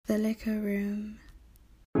The Liquor Room.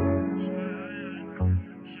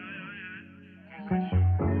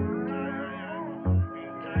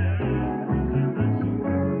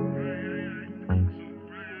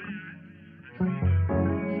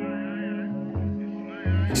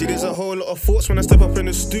 See, there's a whole lot of thoughts when I step up in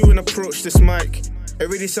the stew and approach this mic. It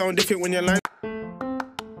really sound different when you're lying.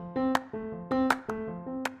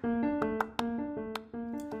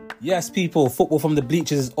 Yes, people, Football from the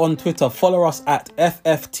Bleachers is on Twitter. Follow us at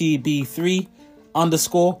FFTB3_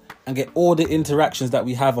 and get all the interactions that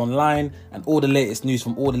we have online and all the latest news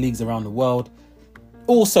from all the leagues around the world.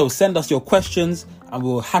 Also, send us your questions and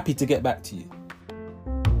we're happy to get back to you.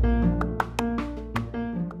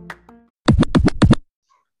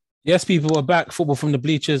 Yes, people, we're back. Football from the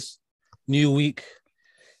Bleachers, new week.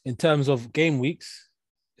 In terms of game weeks,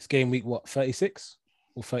 it's game week, 36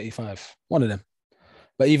 or 35? One of them.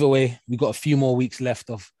 But either way, we've got a few more weeks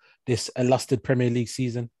left of this illustrious Premier League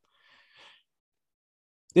season.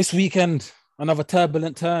 This weekend, another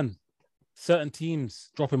turbulent turn. Certain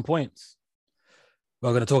teams dropping points.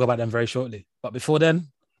 We're going to talk about them very shortly. But before then,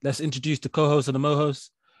 let's introduce the co-host and the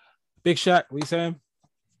mo-host. Big Shaq, what are you saying?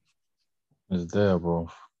 It's there, bro.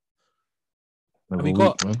 Have we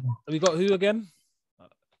got who again?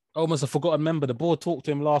 Almost a forgotten member. The board talked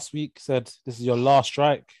to him last week, said this is your last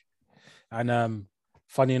strike. And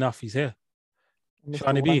funny enough, he's here.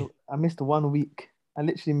 Shani B. I missed 1 week. I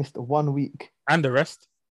literally missed 1 week. And the rest.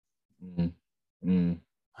 Mm.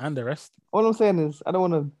 And the rest. All I'm saying is I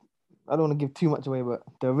don't want to give too much away, but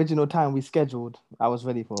the original time we scheduled, I was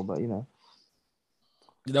ready for. But you don't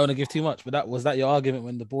want to give too much. But was that your argument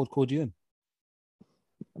when the board called you in?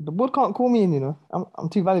 The board can't call me in. I'm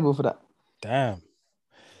too valuable for that. Damn.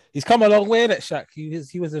 He's come a long way, that Shaq.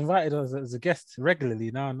 He was invited as a guest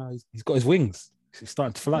regularly. Now he's got his wings. He's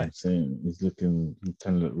starting to fly. I'm saying he can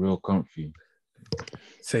look real comfy.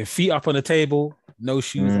 So feet up on the table, no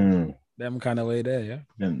shoes on. Them kind of way there, yeah?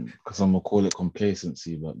 Because I'm going to call it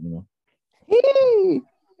complacency, but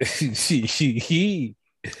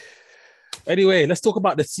Anyway, let's talk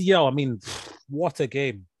about the CL. I mean, what a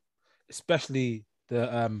game. Especially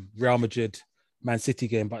the Real Madrid Man City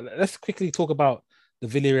game. But let's quickly talk about the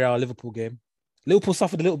Villarreal Liverpool game. Liverpool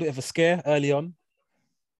suffered a little bit of a scare early on.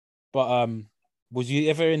 But was you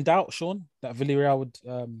ever in doubt, Sean, that Villarreal would,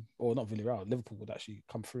 or not Villarreal, Liverpool would actually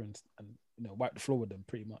come through and wipe the floor with them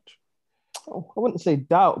pretty much? Oh, I wouldn't say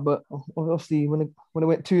doubt, but obviously when it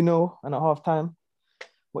went 2-0 and at half time,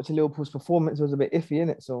 watching Liverpool's performance was a bit iffy,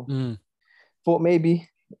 innit? So thought maybe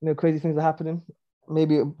crazy things are happening.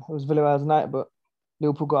 Maybe it was Villarreal's night, but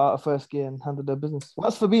Liverpool got out of first gear and handled their business.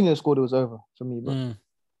 Once Fabinho scored, it was over for me. But...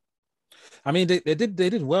 I mean, they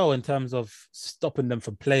did well in terms of stopping them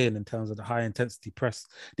from playing in terms of the high intensity press.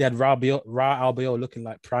 They had Ra Albiol looking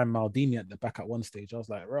like prime Maldini at the back at one stage. I was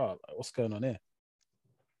like, what's going on here?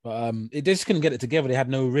 But they just couldn't get it together. They had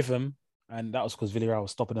no rhythm, and that was because Villarreal was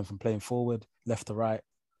stopping them from playing forward, left to right.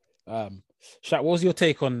 Shaq, what was your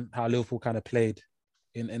take on how Liverpool kind of played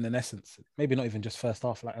in an essence? Maybe not even just first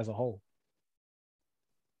half, like as a whole.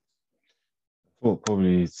 I thought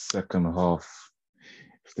probably second half,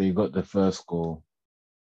 if they got the first goal,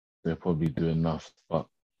 they'll probably do enough. But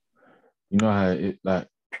you know how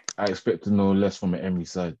I expect to know less from an Emery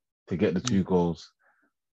side to get the 2 goals.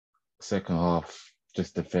 Second half,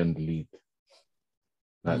 just defend the lead.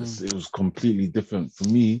 It was completely different. For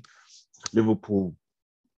me, Liverpool,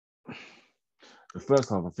 the first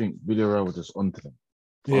half, I think Villarreal was just onto them.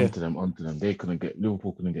 Onto them.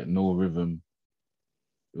 Liverpool couldn't get no rhythm.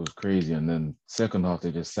 It was crazy. And then second half,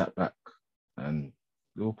 they just sat back. And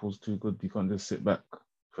Liverpool's too good. You can't just sit back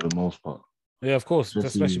for the most part. Yeah, of course,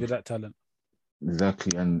 especially with that talent.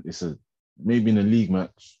 Exactly. And it's maybe in a league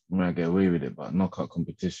match, you might get away with it, but knockout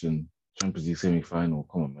competition, Champions League semi-final,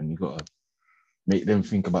 come on, man. You got to make them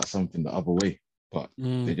think about something the other way. But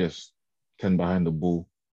they just turned behind the ball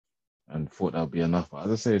and thought that would be enough. But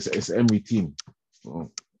as I say, it's an Emery team.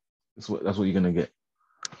 So that's what you're going to get.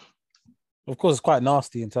 Of course, it's quite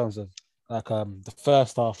nasty in terms of the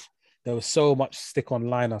first half. There was so much stick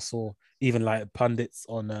online. I saw even like pundits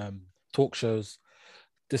on talk shows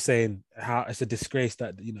just saying how it's a disgrace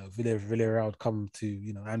that Villarreal would come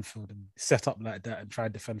to Anfield and set up like that and try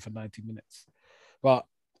to defend for 90 minutes. But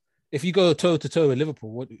if you go toe to toe with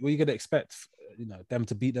Liverpool, what are you going to expect? Them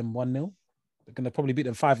to beat them 1-0? They're going to probably beat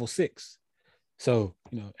them 5 or 6. So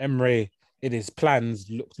Emery in his plans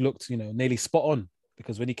looked nearly spot on,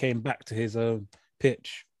 because when he came back to his own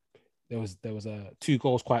pitch, there was 2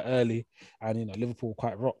 goals quite early, and Liverpool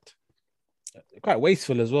quite rocked, quite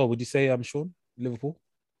wasteful as well. Would you say, Sean, Liverpool?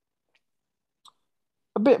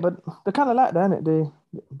 A bit, but they're kind of like that, innit?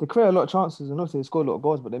 They create a lot of chances and obviously they score a lot of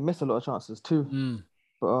goals, but they miss a lot of chances too. Mm.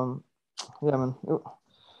 But yeah, man.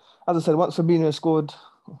 As I said, once Fabinho scored,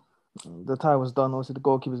 the tie was done. Obviously, the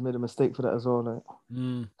goalkeepers made a mistake for that as well. Like,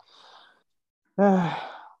 Mm. yeah,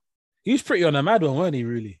 He was pretty on a mad one, weren't he?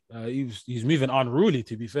 Really, he was moving unruly.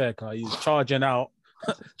 To be fair, cause he was charging out,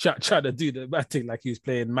 trying to do the bad thing like he was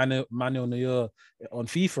playing Manuel Neuer on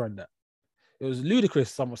FIFA and that. It was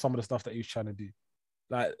ludicrous. Some of the stuff that he was trying to do,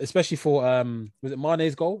 like especially for was it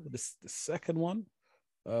Mane's goal, the second one,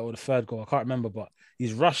 or the third goal? I can't remember, but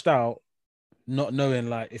he's rushed out, not knowing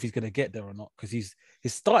like if he's gonna get there or not, because his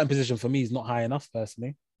starting position for me is not high enough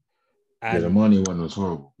personally, Yeah, the and money one was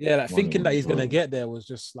horrible. yeah, like Money thinking one that was he's gonna horrible. get there was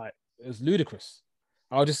just like it was ludicrous.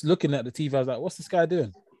 I was just looking at the TV. I was like, "What's this guy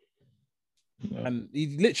doing?" Yeah. And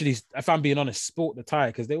he literally, if I'm being honest, sport the tie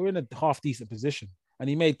because they were in a half decent position, and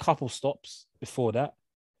he made couple stops before that.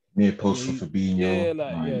 Near post for Yeah, Fabinho.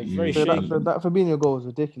 like Like, yeah, he very was, shaky, that Fabinho goal was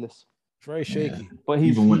ridiculous. very yeah. shaky. But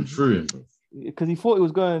Even went through him, bro. because he thought he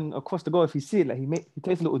was going across the goal. If you see it, like he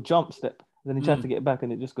takes a little jump step, then he tries to get back,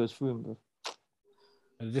 and it just goes through him. Bro.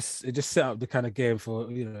 It just set up the kind of game for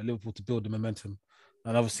Liverpool to build the momentum,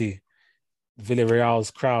 and obviously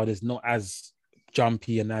Villarreal's crowd is not as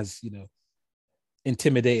jumpy and as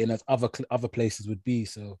intimidating as other places would be.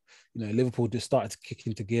 So Liverpool just started to kick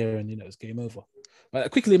into gear, and it's game over.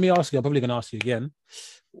 But quickly, let me ask you. I'm probably going to ask you again.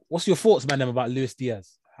 What's your thoughts, man, about Luis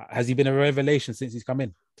Diaz? Has he been a revelation since he's come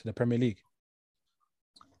in to the Premier League?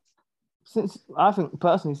 I think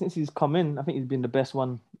personally, since he's come in, I think he's been the best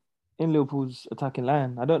one in Liverpool's attacking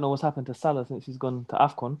line. I don't know what's happened to Salah since he's gone to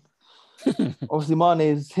AFCON. Obviously, Mane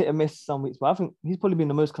is hit and miss some weeks, but I think he's probably been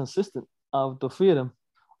the most consistent out of the three of them,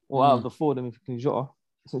 or out of the four of them, if you can Jota,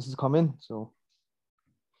 since he's come in. So,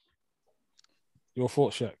 your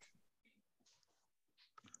thoughts, Shaq?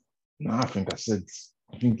 No, I think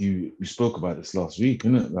we spoke about this last week,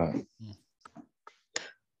 innit? Like,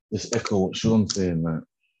 just echo what Sean's saying. Like,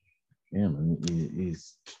 yeah, man,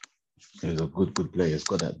 he's a good player. He's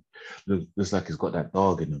got that. Looks like he's got that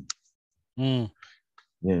dog in him.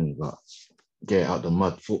 Yeah, but get out the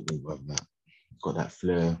mud football, bro. Like, got that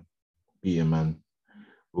flair, beating man.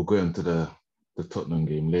 We'll go into the Tottenham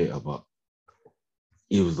game later, but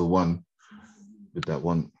he was the one with that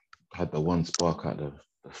one, had the one spark at the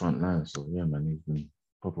front line. So yeah, man, he's been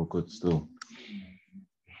proper good still.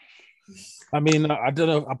 I mean, I don't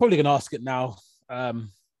know. I'm probably gonna ask it now.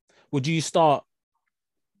 Would you start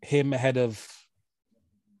him ahead of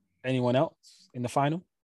anyone else in the final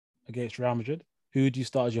against Real Madrid? Who would you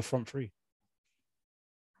start as your front three?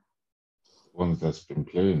 Ones that's been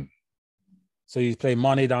playing. So you play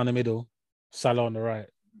Mane down the middle, Salah on the right,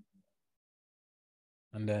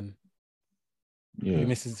 and then who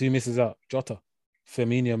misses out? Jota.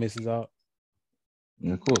 Firmino misses out.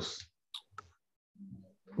 Yeah, of course.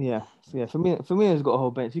 Yeah. Firmino's got a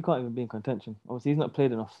whole bench. He can't even be in contention. Obviously, he's not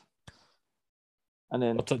played enough. And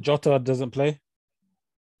then Jota doesn't play?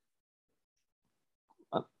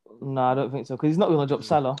 No, I don't think so. Because he's not going to drop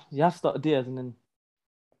Salah. You have to start Diaz, and then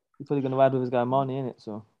he's probably going to ride with his guy Mane, innit?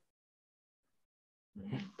 So.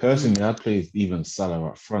 Personally, I'd play even Salah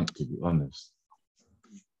up front, to be honest.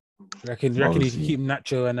 Reckon you can keep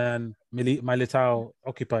Nacho and then Militao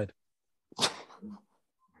occupied? A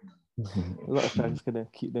lot of strikers going to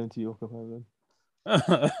keep them to you occupied.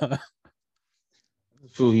 I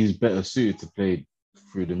feel he's better suited to play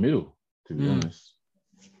through the middle, to be honest.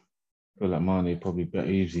 I feel like Mane probably better.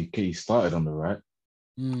 He started on the right.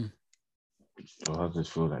 So I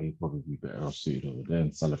just feel like he'd probably be better off suited over there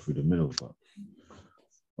and Salah through the middle. But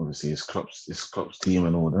obviously, it's Klopp's team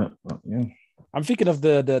and all that. But yeah. I'm thinking of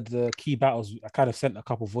the key battles. I kind of sent a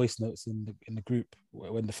couple of voice notes in the group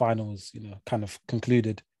when the final was, kind of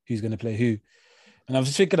concluded who's going to play who. And I was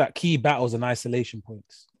just thinking that key battles and isolation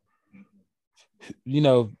points.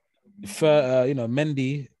 Mendy,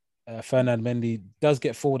 Fernand Mendy does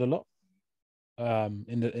get forward a lot.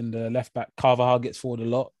 In the left back, Carvajal gets forward a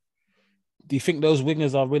lot. Do you think those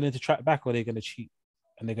wingers are willing to track back, or are they going to cheat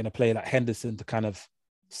and they're going to play like Henderson to kind of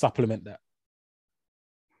supplement that?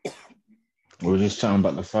 We were just chatting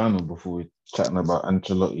about the final before we chatting about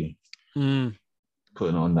Ancelotti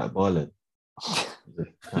putting on that ball.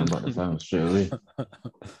 Chatting about the final straight away.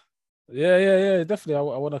 Yeah, definitely. I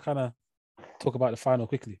want to kind of talk about the final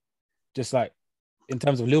quickly. Just like in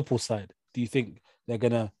terms of Liverpool's side, do you think they're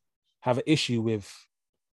gonna have an issue with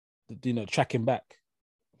tracking back,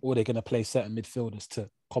 or they're gonna play certain midfielders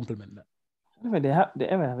to complement that? I don't think they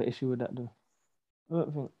ever have an issue with that, though.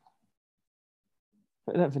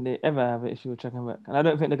 I don't think they ever have an issue with tracking back, and I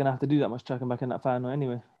don't think they're gonna have to do that much tracking back in that final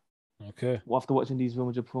anyway. Okay. Well, after watching these Real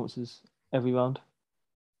Madrid performances every round.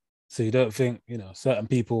 So you don't think, certain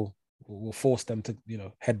people will force them to,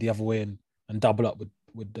 head the other way and double up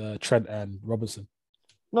with Trent and Robertson.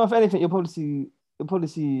 No, if anything, you'll probably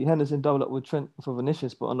see Henderson double up with Trent for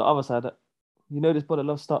Vinicius, but on the other side, this brother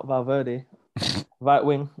loves start Valverde, right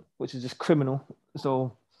wing, which is just criminal.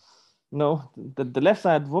 So no, the left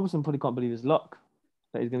side, Robertson probably can't believe his luck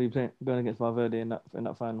that he's going to be going against Valverde in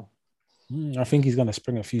that final. I think he's going to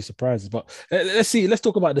spring a few surprises. But let's see. Let's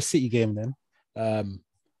talk about the City game then.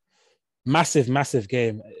 Massive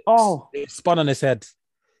game. Oh, It spun on his head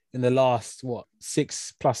in the last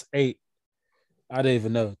 6+8. I don't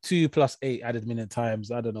even know. 2+8 added minute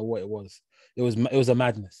times. I don't know what it was. It was a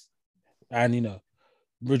madness. And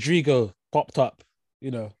Rodrigo popped up.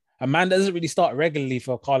 A man that doesn't really start regularly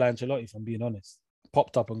for Carlo Ancelotti, if I'm being honest.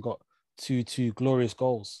 Popped up and got two glorious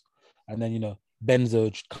goals. And then,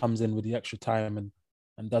 Benzo comes in with the extra time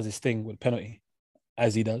and does his thing with penalty,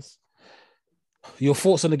 as he does. Your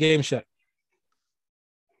thoughts on the game, Shaq?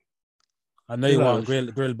 I know you want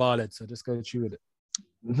grill Barlett, so just go through with it.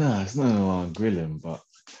 Nah, it's not around grilling, but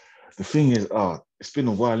the thing is, it's been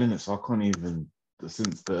a while, innit? So I can't even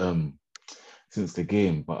since the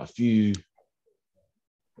game, but a few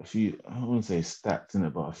I don't want to say stats in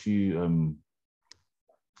it, but a few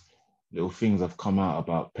little things have come out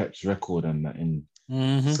about Pep's record and that in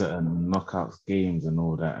certain knockouts games and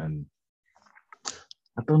all that. And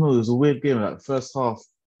I don't know, it was a weird game. Like the first half,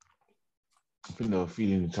 I think they were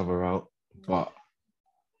feeling each other out. But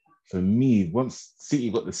for me, once City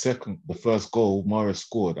got the first goal, Mara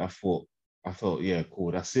scored, I thought, yeah,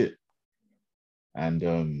 cool, that's it. And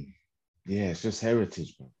it's just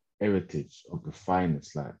heritage, bro. Heritage of the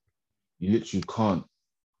finest. Like you literally can't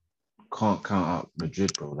count out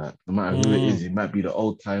Madrid, bro. Like no matter who it is, it might be the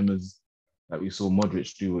old timers. Like we saw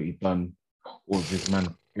Modric do what he done, or this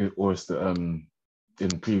man, or it's the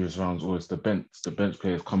in previous rounds, or it's the bench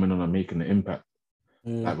players coming on and making an impact.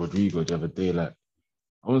 Like Rodrigo the other day. Like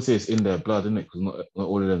I wouldn't say it's in their blood, innit? Because not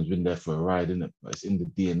all of them's been there for a ride, innit? But it's in the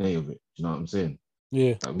DNA of it. Do you know what I'm saying?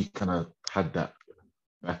 Yeah. Like we kind of had that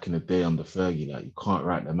back in the day under Fergie. Like you can't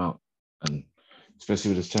write them out, and especially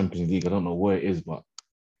with this Champions League, I don't know where it is, but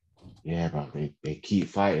yeah, bro, they keep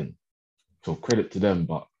fighting. So credit to them,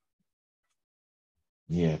 but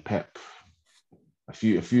yeah, Pep, a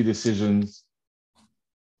few decisions.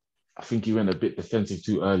 I think he went a bit defensive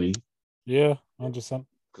too early. Yeah, 100%.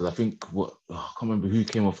 Because I think I can't remember who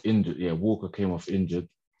came off injured. Yeah, Walker came off injured.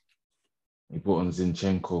 He brought on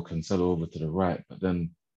Zinchenko, Cancelo over to the right, but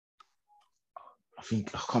then I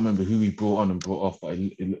can't remember who he brought on and brought off, but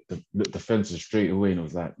it looked defensive straight away, and it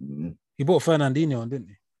was like He brought Fernandinho on, didn't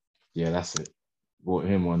he? Yeah, that's it. Brought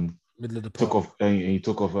him on. Middle of the park. He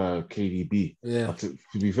took off KDB. Yeah. But to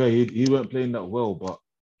be fair, he weren't playing that well, but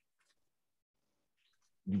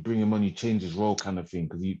you bring him on, you change his role kind of thing,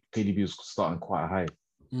 because KDB was starting quite high.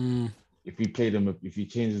 If he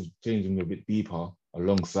changed him a bit deeper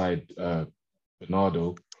alongside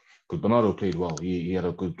Bernardo, because Bernardo played well. He had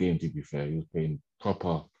a good game, to be fair. He was playing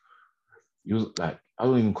proper. He was like, I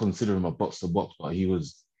don't even consider him a box to box, but he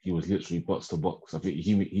was literally box to box. I think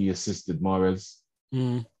he assisted Mahrez.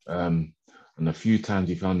 And a few times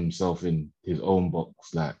he found himself in his own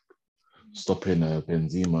box, like stopping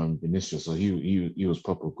Benzema and Vinicius. So he was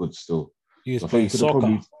proper good still. He was playing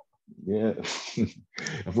soccer. Yeah.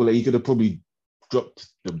 I feel like he could have probably dropped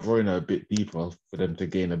De Bruyne a bit deeper for them to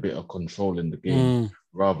gain a bit of control in the game,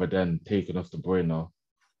 rather than taking off De Bruyne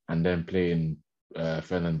and then playing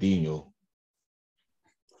Fernandinho.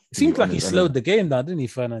 It seemed like he slowed the game down, didn't he,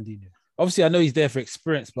 Fernandinho? Obviously, I know he's there for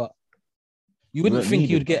experience, but you wouldn't think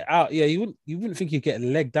he'd get out. Yeah, you wouldn't think he'd get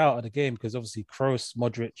legged out of the game, because obviously Kroos,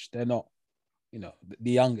 Modric, they're not,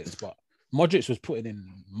 the youngest, but Modric was putting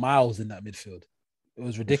in miles in that midfield. It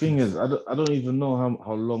was ridiculous. The thing is, I don't even know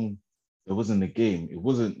how long it was in the game. It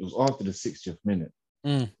was after the 60th minute.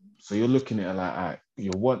 So you're looking at it like,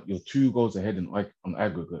 you're 2 goals ahead on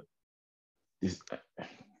aggregate.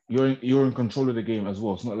 You're in control of the game as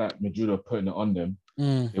well. It's not like Madrid are putting it on them.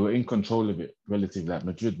 They were in control of it relatively. Like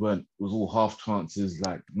Madrid weren't. It was all half chances.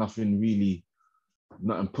 Like nothing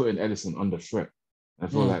putting Edison under threat. I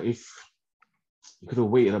feel like if you could have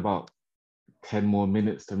waited about 10 more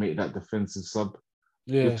minutes to make that defensive sub.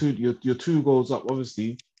 Yeah. You're 2 goals up.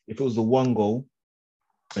 Obviously, if it was the 1 goal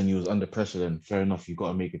and you was under pressure, then fair enough, you got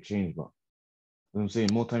to make a change. But you know what I'm saying,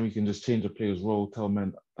 more time you can just change the player's role, tell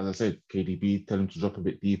man, as I said, KDB, tell him to drop a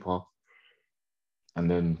bit deeper, and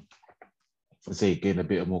then, let's say, gain a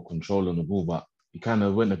bit more control on the ball. But he kind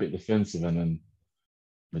of went a bit defensive, and then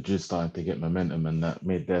Madrid started to get momentum, and that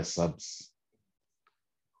made their subs.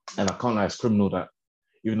 And I can't lie, it's criminal that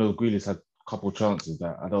even though Grealish had a couple chances,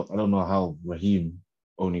 that I don't know how Raheem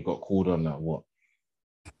only got called on like what,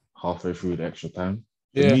 halfway through the extra time.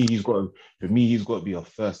 For Yeah. me, he's got to be a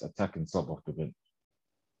first attacking sub off the bench.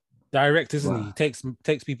 Direct, isn't he? Wow. He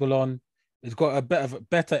takes people on. He's got a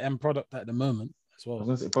better end product at the moment as I well. was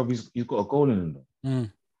gonna say, probably he's got a goal in him though.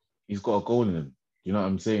 Mm. He's got a goal in him. You know what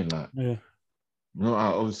I'm saying? Like, Yeah. you know,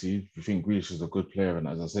 obviously, you think Grealish is a good player, and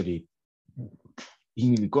as I said, he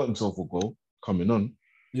nearly got himself a goal coming on.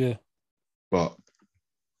 Yeah. But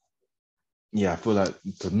yeah, I feel like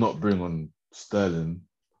to not bring on Sterling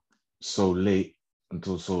so late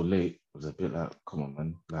was a bit like, come on,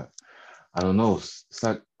 man. Like, I don't know. It's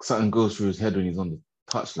like something goes through his head when he's on the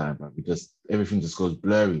touchline, but everything just goes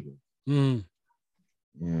blurry. Mm.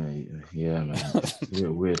 Yeah, man. It's a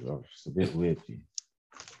bit weird, bro. It's a bit weird. Dude.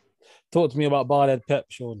 Talk to me about Barhead Pep,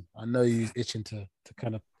 Sean. I know you're itching to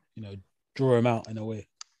kind of, draw him out in a way.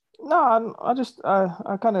 No,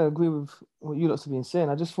 I kind of agree with what you lots have been saying.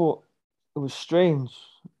 I just thought it was strange.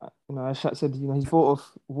 As Shat said, he's bought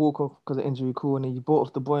off Walker because of injury, cool, and then he bought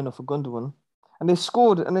off De Bruyne for Gundogan, and they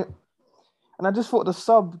scored, and I just thought the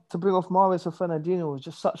sub to bring off Mahrez for Fernandinho was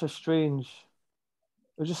just such a strange.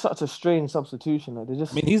 It was just such a strange substitution. Like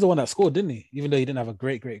I mean, he's the one that scored, didn't he? Even though he didn't have a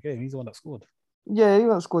great game, he's the one that scored. Yeah, he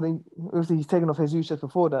wasn't scored. Obviously, he's taken off Jesus just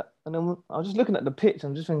before that, and then I was just looking at the pitch.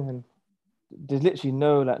 I'm just thinking, there's literally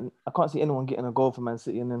no I can't see anyone getting a goal for Man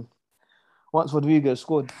City, and then once Rodrigo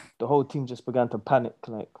scored, the whole team just began to panic.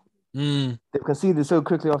 Like they've conceded so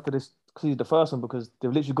quickly after this conceded the first one because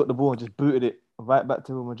they've literally got the ball and just booted it right back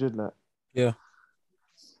to Real Madrid. Like yeah,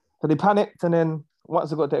 so they panicked, and then once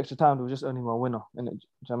they got to extra time, there was just only one winner. And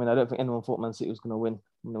I mean, I don't think anyone thought Man City was going to win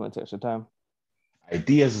when they went to extra time.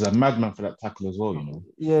 Diaz is a madman for that tackle as well,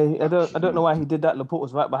 Yeah, I don't know why he did that. Laporte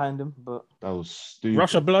was right behind him, but that was stupid.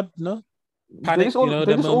 Russia blood, no panic. They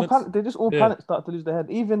just all panic, start to lose their head.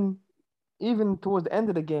 Even towards the end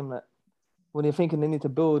of the game, like when they're thinking they need to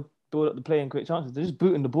build up the play and create chances, they're just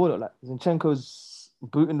booting the ball up. Like Zinchenko's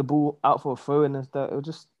booting the ball out for a throw in and stuff.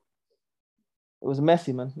 It was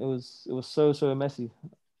messy, man. It was so messy.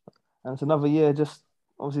 And it's another year. Just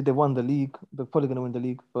obviously they won the league. They're probably going to win the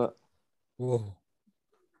league, but whoa,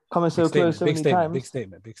 coming so close so many times. Big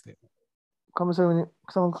statement. Coming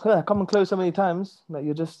close so many times. Like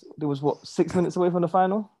there was 6 minutes away from the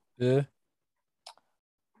final. Yeah,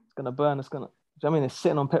 it's gonna burn. Do you know what I mean? It's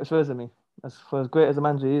sitting on Pep's resume. For as great as a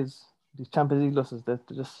manager he is, these Champions League losses, they're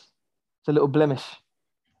just it's a little blemish.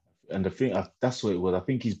 And the thing, that's what it was. I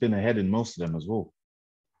think he's been ahead in most of them as well.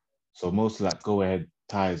 So most of that go-ahead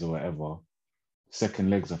ties or whatever, second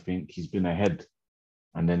legs, I think he's been ahead.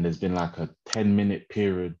 And then there's been like a 10-minute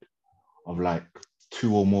period of like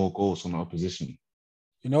 2 or more goals from the opposition.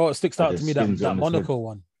 You know what sticks out to me? That Monaco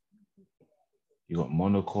one. You got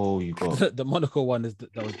Monaco. You got the Monaco one.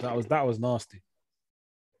 That was nasty.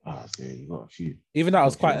 Ah, yeah, you got a few. Even that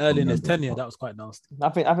was quite early in his tenure. That was quite nasty. I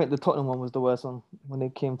think the Tottenham one was the worst one when they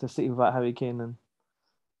came to City without Harry Kane and.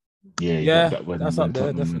 Yeah, that's up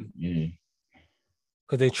there definitely. Yeah,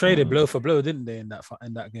 because they traded blow for blow, didn't they? In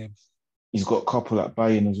that game. He's got a couple at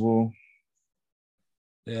Bayern as well.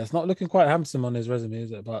 Yeah, it's not looking quite handsome on his resume,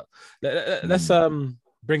 is it? But let's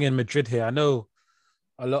bring in Madrid here. I know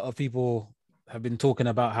a lot of people have been talking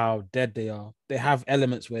about how dead they are. They have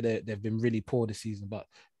elements where they've been really poor this season, but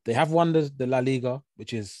they have won the La Liga,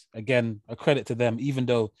 which is, again, a credit to them, even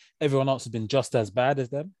though everyone else has been just as bad as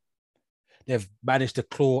them. They've managed to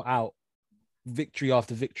claw out victory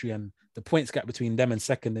after victory, and the points gap between them and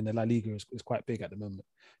second in the La Liga is quite big at the moment.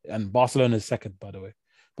 And Barcelona is second, by the way.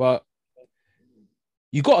 But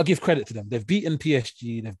you got to give credit to them. They've beaten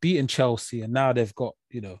PSG, they've beaten Chelsea, and now they've got,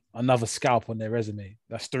 another scalp on their resume.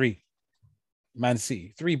 That's 3. Man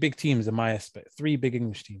City, 3 big teams in my aspect, 3 big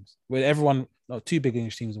English teams. With 2 big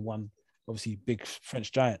English teams and 1, obviously, big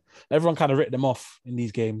French giant. Everyone kind of writ them off in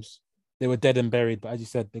these games. They were dead and buried, but as you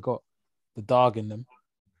said, they got the dog in them.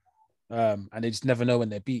 And they just never know when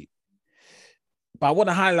they're beat. But I want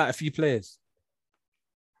to highlight a few players.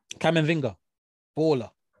 Camavinga,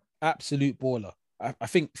 baller, absolute baller. I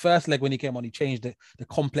think first leg when he came on, he changed the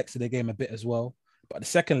complex of the game a bit as well. But the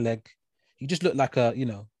second leg, he just looked like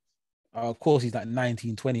of course he's like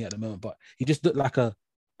 19, 20 at the moment, but he just looked like a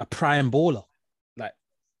prime baller. Like,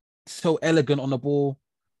 so elegant on the ball,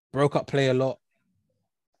 broke up play a lot.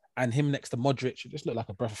 And him next to Modric, it just looked like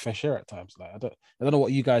a breath of fresh air at times. Like I don't know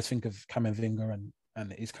what you guys think of Camavinga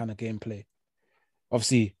and his kind of gameplay.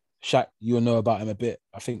 Obviously, Shaq, you'll know about him a bit.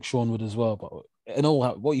 I think Sean would as well. But in all,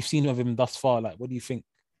 what you've seen of him thus far, like, what do you think?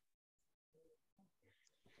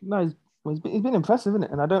 No, he's been impressive, isn't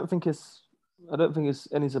it? And I don't think it's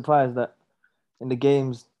any surprise that in the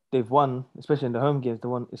games they've won, especially in the home games.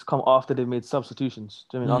 It's come after they've made substitutions.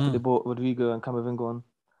 Do you know what I mean? After they brought Rodrigo and Camavinga on.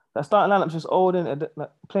 That starting lineup's just old, and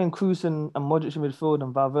like playing Kroos and Modric in midfield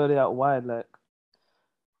and Valverde out wide. Like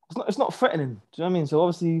it's not threatening. Do you know what I mean? So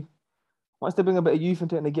obviously, once they bring a bit of youth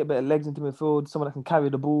into it and they get better legs into midfield, someone that can carry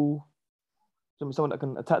the ball, someone that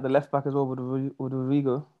can attack the left back as well with Rodrigo. Do you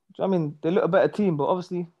know what I mean? They look a better team, but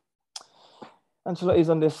obviously, Ancelotti's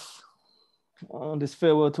on this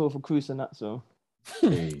farewell tour for Kroos and that. So,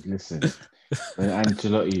 hey, listen, when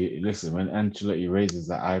Ancelotti raises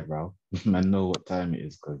that eyebrow, man, know what time it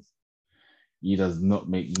is because he does not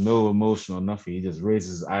make no emotion or nothing. He just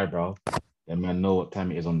raises his eyebrow. Then man, know what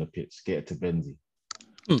time it is on the pitch. Get it to Benzi.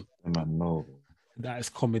 Man, no. That is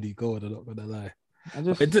comedy gold. I'm not gonna lie.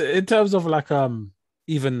 In terms of like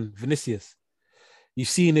even Vinicius, you've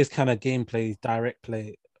seen his kind of gameplay, direct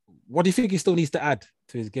play. What do you think he still needs to add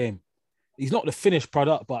to his game? He's not the finished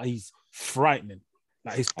product, but he's frightening.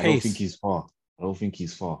 Like his pace. I don't think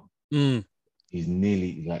he's far. He's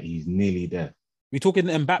nearly there. We talking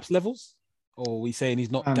Mbappe's levels, or are we saying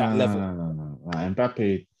he's not that level? No.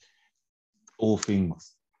 Mbappe, all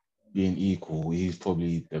things being equal, he's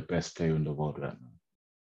probably the best player in the world right now.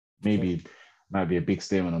 Maybe might be a big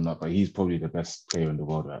statement on that, but he's probably the best player in the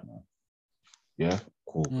world right now. Yeah,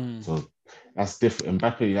 cool. So that's different.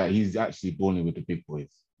 Mbappe, like he's actually balling with the big boys.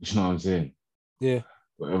 You know what I'm saying? Yeah.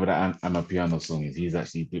 Whatever that Amapiano song is, he's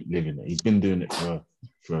actually living it. He's been doing it for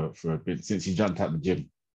a bit since he jumped out the gym,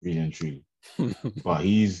 really and truly. But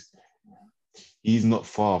he's not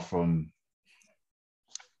far from.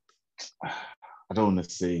 I don't want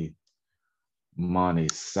to say Mane,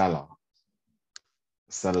 Salah.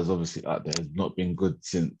 Salah's obviously out there. Has not been good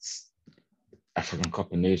since African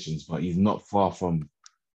Cup of Nations, but he's not far from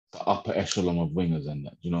the upper echelon of wingers and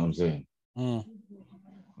that. Do you know what I'm saying?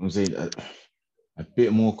 I'm saying a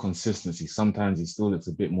bit more consistency. Sometimes he still looks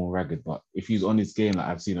a bit more ragged, but if he's on his game, like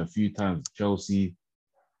I've seen a few times, Chelsea,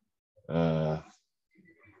 and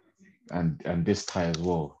this tie as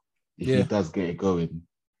well. If he does get it going,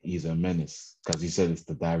 he's a menace because he said it's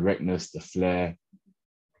the directness, the flair.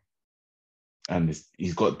 And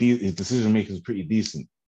he's got his decision making is pretty decent.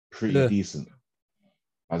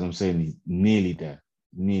 As I'm saying, he's nearly there.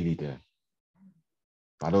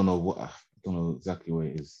 But I don't know exactly where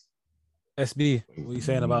it is. SB, what are you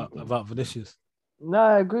saying about Vinicius? No,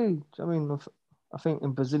 I agree. I mean, I think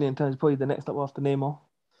in Brazilian terms, probably the next up after Neymar,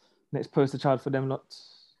 next poster child for them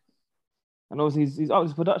lots. And obviously, he's up to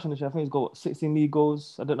his production this year. I think he's got 16 league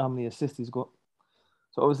goals. I don't know how many assists he's got.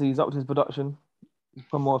 So obviously, he's up to his production. He's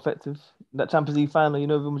become more effective. That Champions League final,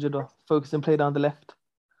 Real Madrid are focusing play down the left.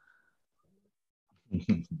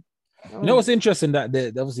 You know what's interesting that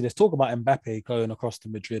obviously there's talk about Mbappe going across to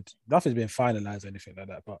Madrid. Nothing's been finalized or anything like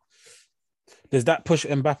that. But does that push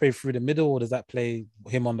Mbappe through the middle, or does that play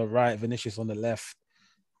him on the right, Vinicius on the left,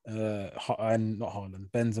 and not Haaland,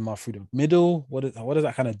 Benzema through the middle? What does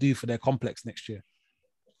that kind of do for their complex next year?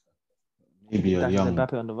 Maybe a young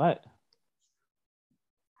Mbappe on the right.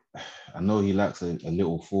 I know he likes a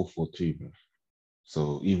little 4-4-2, bro.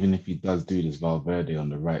 So even if he does do this Valverde on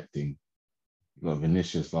the right thing, you got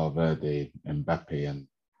Vinicius, Valverde, Mbappe, and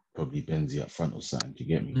probably Benzi up front or something. Do you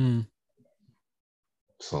get me?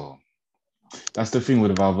 So that's the thing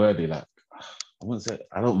with Valverde. Like,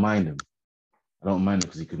 I don't mind him.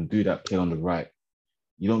 Because he can do that play on the right.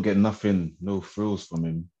 You don't get nothing, no frills from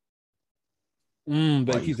him.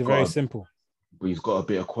 But he's very simple. But he's got a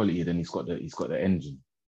bit of quality. Then he's got the engine.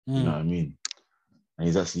 You know what I mean? And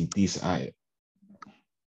he's actually decent at it.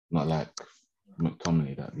 Not like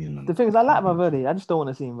McTominay that, you know. The thing is, I like Valverde. I just don't want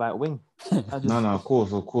to see him right wing. No, of course.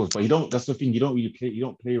 But you don't. That's the thing. You don't really play. You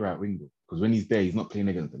don't play right wing because when he's there, he's not playing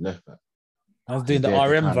against the left back. I was doing the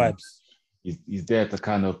RM vibes. He's there to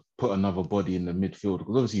kind of put another body in the midfield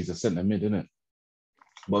because obviously he's a centre mid, isn't it?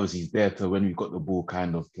 But obviously he's there to when we've got the ball,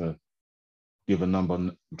 kind of to give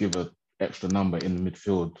an extra number in the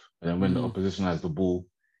midfield, and then when the opposition has the ball,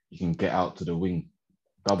 you can get out to the wing.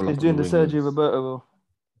 He's doing the Sergio Roberto role.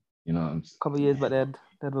 You know, a couple of years back, they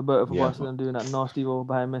had Roberto for Barcelona doing that nasty role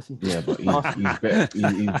behind Messi. Yeah, but he's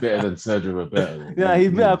better than Sergio Roberto. Yeah,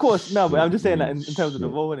 he's better, of course. No, but I'm just saying that in terms of the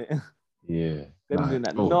role, innit? Yeah. Them doing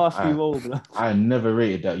that nasty role, bro. I never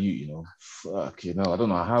rated that you know. Fuck, I don't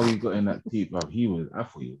know how he got in that team, bro. I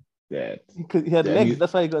thought he was dead. Because he had legs,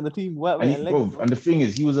 that's why he got in the team. And the thing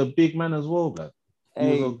is, he was a big man as well, bro.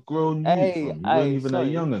 He was a grown youth, he wasn't even a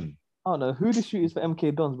young'un. I don't know who the shooters for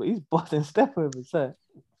MK Dons, but he's busting step over, sir.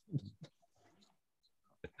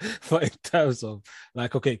 But in terms of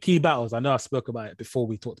key battles, I know I spoke about it before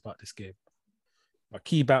we talked about this game. But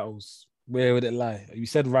key battles, where would it lie? You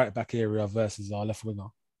said right back area versus our left winger.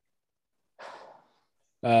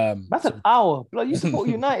 That's an hour. Blood, you support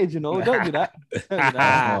United, you know. Don't do that. Don't do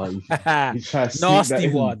that. Oh, you try to sneak that Nasty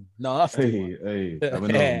in. one. Nasty one. That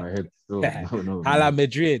went over my head still. No. Hala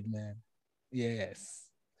Madrid, man. Yes.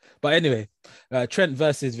 But anyway, Trent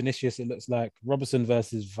versus Vinicius, it looks like. Robertson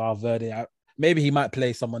versus Valverde. Maybe he might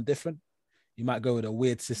play someone different. He might go with a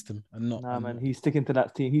weird system and not. Nah, man, he's sticking to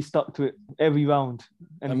that team. He stuck to it every round,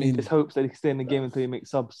 and he just hopes that he can stay in the game until he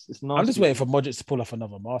makes subs. It's nasty. I'm just waiting for Modric to pull off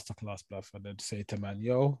another masterclass, blood, for them to say to man,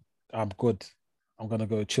 yo, I'm good. I'm gonna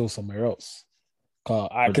go chill somewhere else.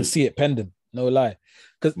 I can see it pending, no lie.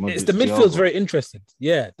 Because it's the midfield's very interested.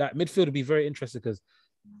 Yeah, that midfield would be very interested because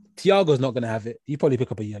Thiago's not gonna have it. He probably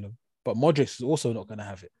pick up a yellow, but Modric is also not gonna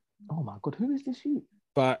have it. Oh my god, who is this shoot?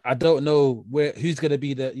 But I don't know who's going to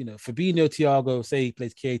be the, Fabinho, Thiago, say he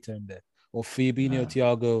plays Keita in there, or Fabinho,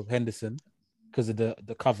 Thiago, Henderson, because of the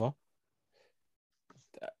cover.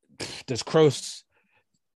 Does Kroos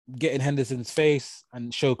get in Henderson's face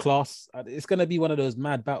and show class? It's going to be one of those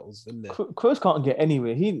mad battles, isn't it? Kroos can't get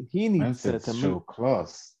anywhere. He needs to show move.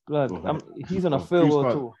 Class. Blood, he's on a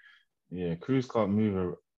farewell tour. Yeah, Kroos can't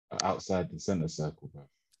move outside the centre circle, bro.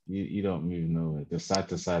 You don't move nowhere. They're side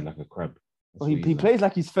to side like a crab. Well, he plays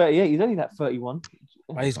like he's 38. He's only like 31.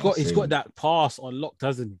 He's got that pass on lock,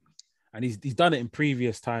 doesn't he? And he's done it in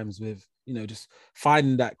previous times with, just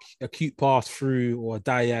finding that acute pass through or a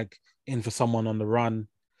diag in for someone on the run.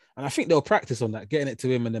 And I think they'll practice on that, getting it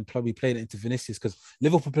to him and then probably playing it into Vinicius because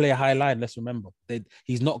Liverpool play a high line, let's remember.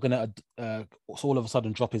 He's not going to all of a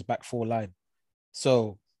sudden drop his back four line.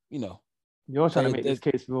 So, You're trying to make this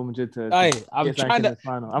case for Real Madrid to I'm trying to...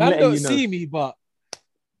 I'm letting you see me, but...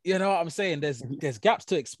 You know what I'm saying? There's gaps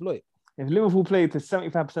to exploit. If Liverpool play to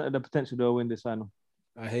 75% of the potential, they'll win this final.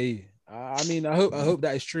 I hear you. I mean, I hope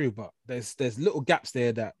that is true, but there's little gaps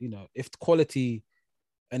there that, if the quality,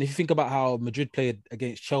 and if you think about how Madrid played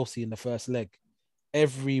against Chelsea in the first leg,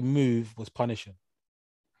 every move was punishing.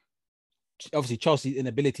 Obviously, Chelsea's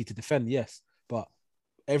inability to defend, yes, but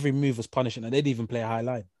every move was punishing, and they didn't even play a high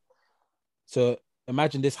line. So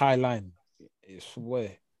imagine this high line. It's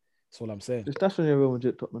way. That's all I'm saying. Just dash on your Real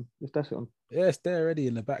Madrid, Tottenham. Just dash it on. Yeah, it's there already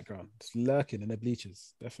in the background. It's lurking in the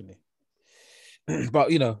bleachers, definitely. But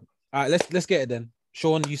all right, let's get it then.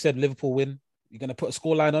 Sean, you said Liverpool win. You're gonna put a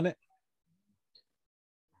scoreline on it?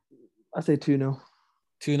 I say 2-0.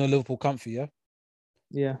 2-0 Liverpool comfy, yeah?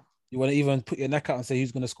 Yeah. You want to even put your neck out and say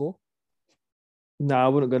who's gonna score? No, I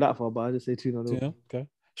wouldn't go that far, but I just say 2-0. 2-0, okay.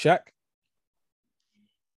 Shaq?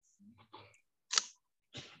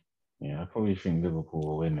 Yeah, I probably think Liverpool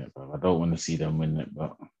will win it, but I don't want to see them win it.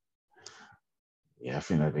 But yeah, I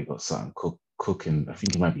think that they got something cooking. I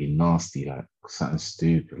think it might be nasty, like something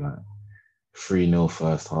stupid, like 3-0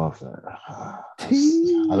 first half. I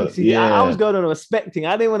was going on expecting.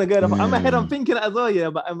 I didn't want to go. I'm ahead. I'm thinking as well, yeah.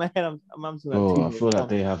 But in my head, I'm I feel like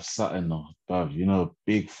they have something,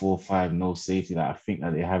 big 4-5, no safety. Like I think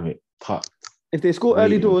that they have it tucked. If they score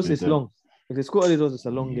early doors, it's long. If they score early doors, it's a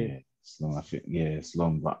long game. It's long. I think, it's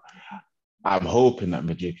long, but I'm hoping that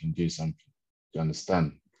Madrid can do something. Do you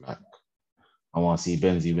understand? Like, I want to see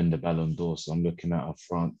Benzema win the Ballon d'Or, so I'm looking at a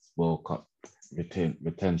France World Cup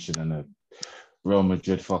retention and a Real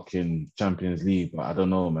Madrid fucking Champions League, but I don't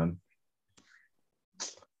know, man.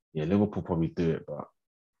 Yeah, Liverpool probably do it, but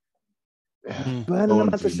burning them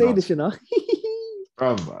to say this,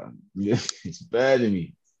 Brother, it's burning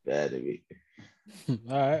me. All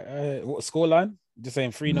right. What scoreline? Just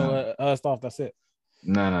saying 3-0 first half, that's it.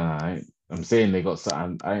 No. I'm saying they got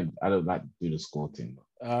something. I don't like to do the score thing.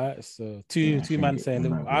 All right, so two man saying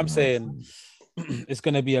Liverpool. I'm saying it's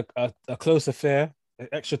going to be a close affair,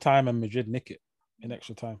 extra time, and Madrid nick it in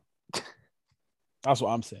extra time. That's what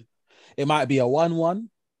I'm saying. It might be a 1-1,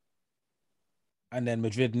 and then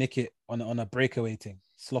Madrid nick it on a breakaway thing,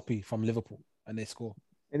 sloppy from Liverpool, and they score.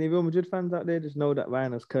 Any Real Madrid fans out there, just know that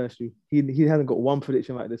Ryan has cursed you. He hasn't got one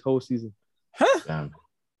prediction like this whole season. Huh? Damn.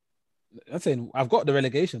 I'm saying I've got the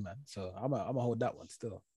relegation, man. So I'm gonna hold that one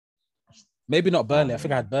still. Maybe not Burnley. I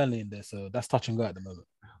think I had Burnley in there, so that's touch and go at the moment.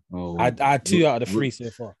 Oh, I had 2 out of the 3 so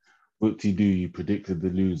far. What do you do? You predicted the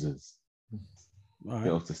losers. All right.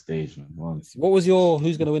 Get off the stage, man. What was your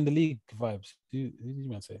who's gonna win the league vibes? Who did you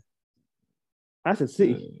man say? I said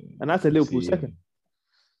City, and I said Liverpool second.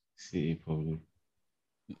 City probably.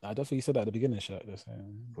 I don't think you said that at the beginning, Shaq.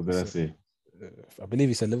 What did I say? I believe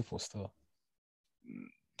you said Liverpool still.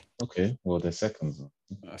 Okay, well they're seconds.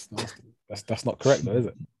 That's nasty. That's not correct though, is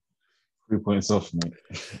it? 3 points off, mate.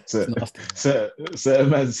 So a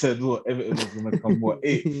man said what? Everton was going to come what?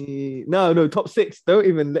 8th? No, top 6. Don't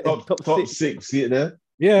even let top 6. See it there?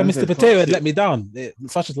 Yeah, Mr. Potato had let me down.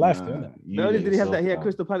 Such is life, though, isn't it? Not only did he have that, he had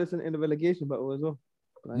Crystal Palace in the relegation battle as well.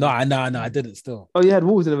 No, I didn't still. Oh, you had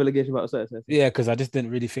Wolves in the relegation battle. Sorry. Yeah, because I just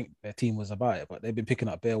didn't really think their team was about it, but they've been picking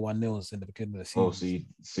up bare 1-0s in the beginning of the season. Oh,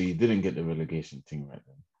 so you didn't get the relegation thing right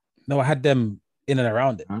then? No, I had them in and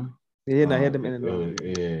around it. Huh? Yeah, I had them in and around.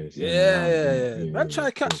 Yeah. Man, try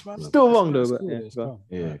to catch, man. Still wrong though, but yeah,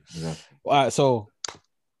 exactly. All right, so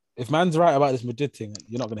if man's right about this Madrid thing,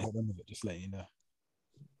 you're not gonna hit them with it. Just let you know.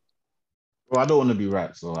 Well, I don't want to be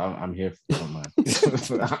right, so I'm here for don't mind.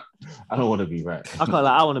 I don't want to be right. I can't.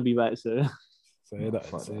 I want to be right, so. Say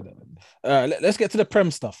that. Let's get to the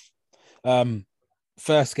Prem stuff.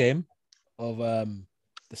 First game of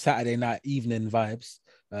the Saturday night evening vibes.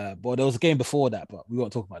 But there was a game before that, but we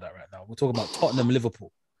won't talk about that right now. We'll talk about Tottenham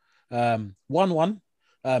Liverpool. 1-1.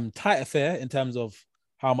 Tight affair in terms of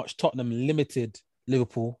how much Tottenham limited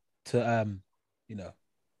Liverpool to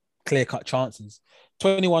clear-cut chances.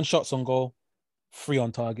 21 shots on goal, 3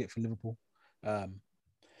 on target for Liverpool.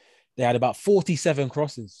 They had about 47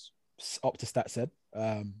 crosses, up to stat said.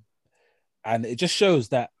 And it just shows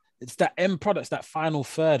that it's that end product, that final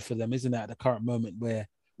third for them, isn't it, at the current moment, where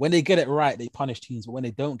when they get it right, they punish teams, but when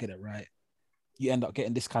they don't get it right, you end up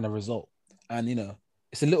getting this kind of result. And,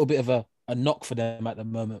 it's a little bit of a knock for them at the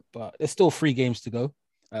moment, but there's still 3 games to go.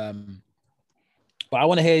 But I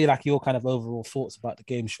want to hear your kind of overall thoughts about the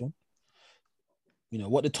game, Sean.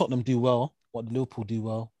 What did Tottenham do well? What did Liverpool do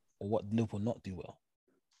well? Or what did Liverpool not do well?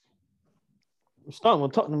 Starting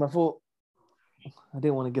with Tottenham, I thought I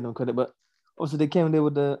didn't want to give them credit, but also they came there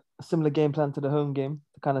with a similar game plan to the home game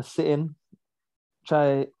to kind of sit in,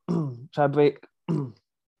 try break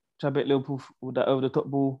Liverpool with that over the top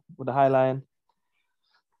ball with the high line.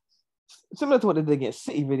 Similar to what they did against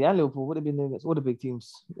City, really, and Liverpool. What they've been doing against all the big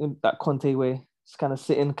teams in that Conte way, just kind of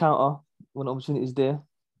sit in, counter when the opportunity is there.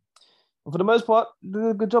 And for the most part, they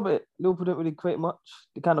did a good job at it. Liverpool didn't really create much.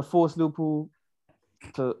 They kind of forced Liverpool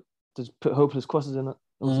to just put hopeless crosses in it.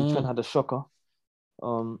 Obviously, Trent had a shocker.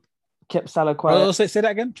 Kept Salah quiet. Oh, say that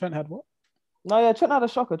again. Trent had what? No, yeah, Trent had a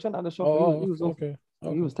shocker. Oh, he was okay.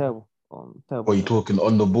 He was terrible. Terrible. Are you talking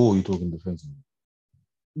on the ball? You talking defensively?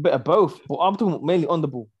 Bit of both, but I'm talking mainly on the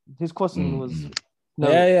ball. His crossing was. No,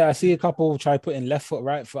 yeah. I see a couple try putting left foot,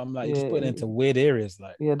 right foot. I'm like, you're just putting it into weird areas,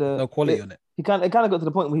 like no quality on it. It kind of got to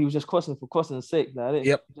the point where he was just crossing for crossing's sake. Like,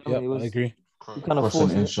 I agree. He kind of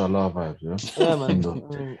forced inshallah vibes, yeah. Yeah,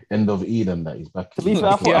 man. End of Eden that he's back. To be fair,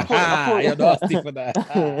 I thought you're nasty for that.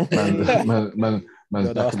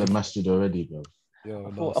 Man's back in the masjid already, bro.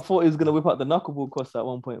 I thought he was gonna whip out the knuckleball cross at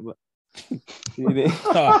one point, but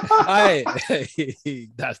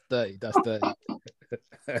that's dirty.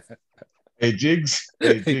 Hey, Jigs.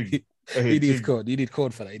 You need code. You need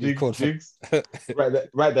code for that. You need code for Jigs.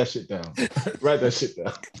 Write that shit down. Write that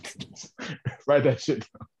shit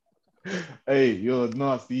down. Hey, you're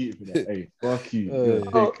nasty for that. Hey, fuck you.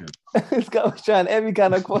 This guy was trying every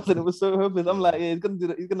kind of cross and it was so hopeless. I'm like, he's gonna do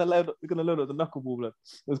that. He's gonna load up the knuckleball, blood.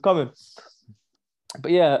 It was coming.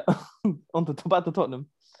 But yeah, back to Tottenham.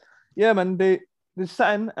 Yeah, man, they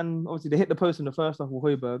sat in and obviously they hit the post in the first half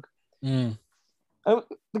with Højbjerg.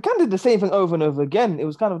 They kind of did the same thing over and over again. It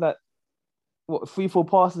was kind of like 3-4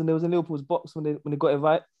 passes and they was in Liverpool's box when they got it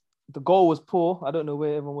right. The goal was poor. I don't know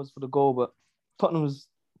where everyone was for the goal, but Tottenham's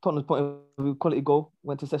point of view, quality goal.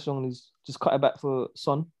 Went to Session and he's just cut it back for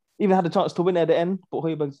Son. Even had a chance to win at the end, but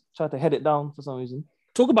Højbjerg tried to head it down for some reason.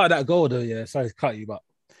 Talk about that goal though, yeah. Sorry to cut you, but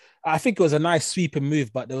I think it was a nice sweeping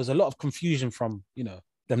move, but there was a lot of confusion from,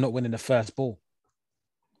 them not winning the first ball.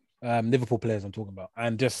 Liverpool players I'm talking about.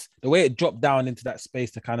 And just the way it dropped down into that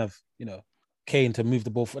space to kind of, Kane to move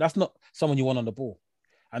the ball. That's not someone you want on the ball.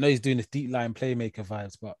 I know he's doing this deep line playmaker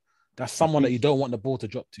vibes, but that's someone that you don't want the ball to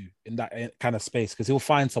drop to in that kind of space because he'll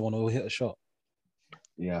find someone who will hit a shot.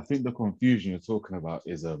 Yeah, I think the confusion you're talking about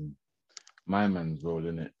is my man's role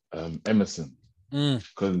in it, Emerson.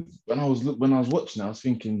 Because when I was watching, I was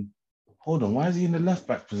thinking, hold on, why is he in the left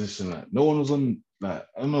back position? Like no one was on. Like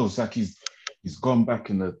I don't know. It's like he's gone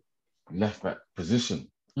back in the left back position.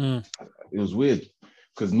 It was weird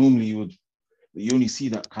because normally you only see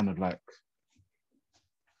that kind of like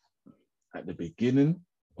at the beginning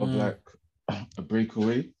of like a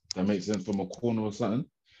breakaway. That makes sense from a corner or something.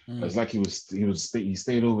 It's like he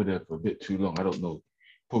stayed over there for a bit too long. I don't know.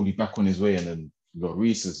 Probably back on his way, and then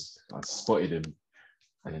Reece has spotted him,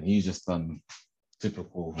 and then he's just done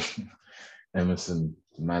typical Emerson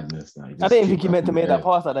madness. Now I didn't think he meant to make that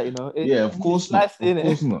pass like that. Yeah, of course not.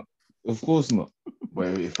 Of course not.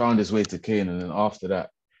 But it found its way to Kane, and then after that,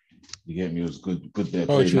 you get me. It was good there.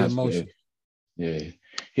 Motion. Yeah,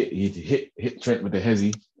 hit Trent with the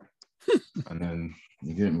hezzy, and then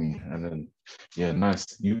you get me, and then nice.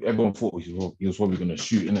 Everyone thought he was probably going to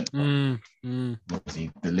shoot in it. He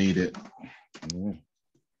delayed it. Yeah.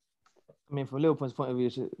 mean, from Liverpool's point of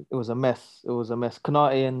view, it was a mess. It was a mess.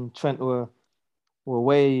 Konate and Trent were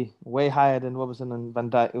way higher than Robertson and Van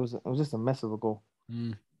Dijk. It was just a mess of a goal.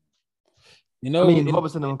 You I know, mean,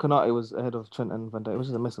 Robertson and Konate was ahead of Trent and Van Dijk. It was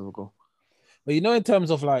just a mess of a goal. but you know, in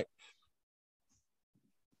terms of like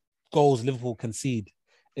goals Liverpool concede,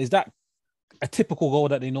 is that a typical goal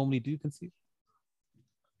that they normally do concede?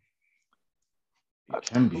 It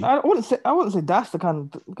can be. I wouldn't say that's the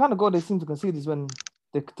kind of goal they seem to concede is when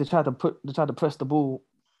they try to press the ball,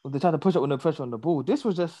 or they try to push up with no pressure on the ball. This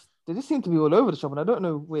was just they just seem to be all over the shop, and I don't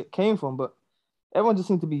know where it came from, but everyone just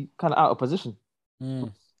seemed to be kind of out of position.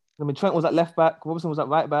 I mean, Trent was at left back, Robertson was at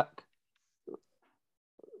right back.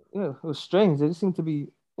 Yeah, it was strange. They just seemed to be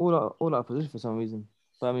all out of position for some reason.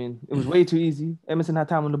 But I mean, it was way too easy. Emerson had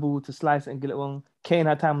time on the ball to slice it and get it wrong. Kane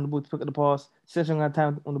had time on the ball to pick up the pass. Session had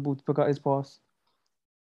time on the ball to pick up his pass.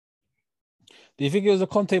 Do you think it was a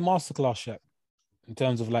Conte masterclass, Shaq? In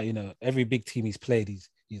terms of like, every big team he's played,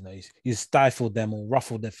 he's stifled them or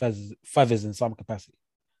ruffled their feathers in some capacity.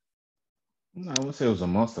 No, I wouldn't say it was a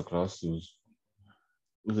masterclass. It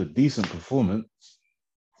was a decent performance,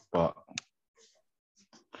 but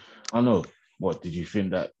I don't know. What did you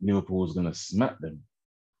think that Liverpool was going to smack them?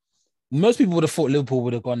 Most people would have thought Liverpool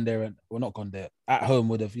would have gone there not gone there. At home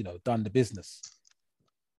would have, done the business.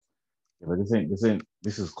 Yeah, but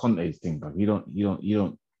this is Conte's thing, but you don't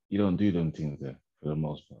do them things there for the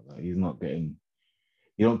most part. Like, you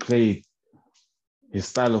don't play. His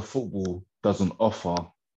style of football doesn't offer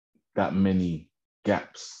that many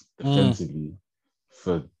gaps defensively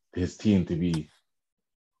for his team to be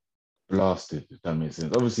blasted, if that makes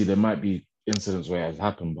sense. Obviously, there might be incidents where it has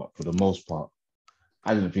happened, but for the most part,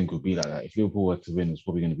 I didn't think it would be like that. If Liverpool were to win, it's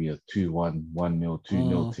probably going to be a 2-1, 1-0,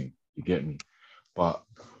 2-0 thing. You get me? But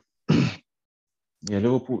yeah,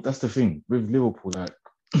 Liverpool, that's the thing. With Liverpool, like,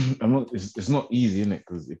 it's not easy, innit?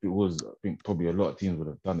 Because if it was, I think probably a lot of teams would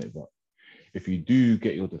have done it. But if you do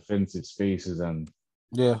get your defensive spaces and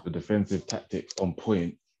the defensive tactics on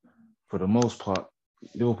point, for the most part,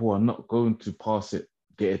 Liverpool are not going to pass it,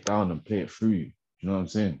 get it down and play it through you. You know what I'm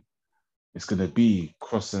saying? It's going to be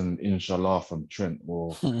crossing inshallah from Trent,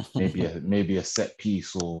 or maybe a set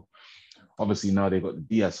piece, or obviously now they've got the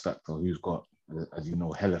Diaz factor, who's got, as you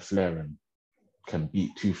know, hella flair and can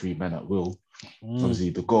beat 2-3 men at will. Obviously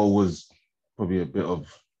the goal was probably a bit of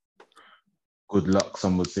good luck,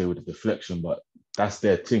 some would say, with the deflection, but that's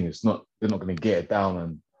their thing. They're not going to get it down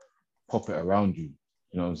and pop it around you.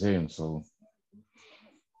 You know what I'm saying? So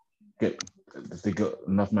if they got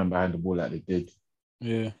enough men behind the ball like they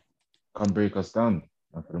did, come break us down.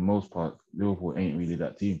 And for the most part, Liverpool ain't really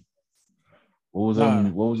that team. What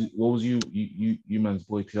was you man's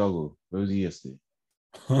boy Thiago? Where was he yesterday?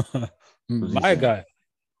 My guy.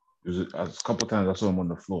 It was a couple of times I saw him on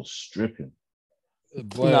the floor stripping.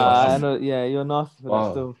 Boy, I know. Yeah, you're nasty for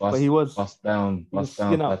that still. But he was bust down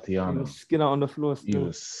Tatiana. He was skin out on the floor still. He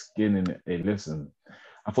was skinning it. Hey, listen,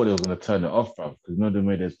 I thought they was gonna turn it off, bro. Because the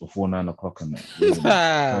way there's before 9 o'clock and that.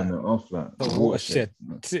 Turn it off, like the watershed.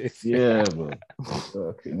 Yeah, bro.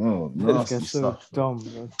 Okay, no, nasty stuff. Dumb,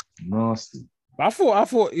 bro. Nasty. But I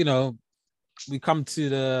thought, we come to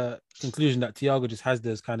the conclusion that Thiago just has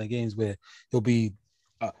those kind of games where he'll be,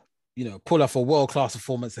 pull off a world-class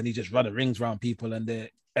performance and he just run the rings around people and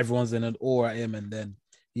everyone's in an awe at him, and then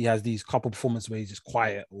he has these couple performances where he's just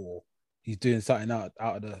quiet or he's doing something out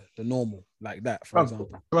of the normal, like that, for example.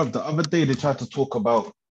 Bro, the other day they tried to talk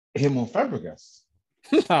about him on Fabregas.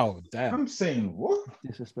 Oh, damn. I'm saying, what?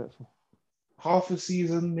 Disrespectful. Half a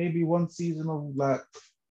season, maybe one season of like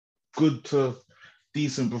good to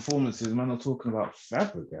decent performances. Man, I'm talking about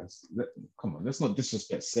Fabregas. Come on, let's not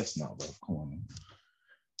disrespect Cesc now, bro. Come on, man.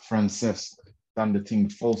 Frances done the thing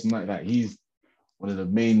false night. Like, he's one of the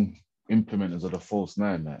main implementers of the false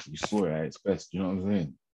nine. Like, you saw it at its best. You know what I'm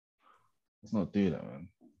saying? Let's not do that, man.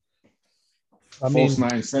 False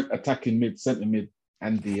nine, attacking mid, centre mid,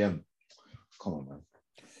 and DM. Come on, man.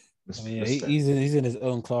 He's in his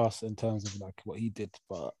own class in terms of like what he did,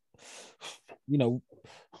 but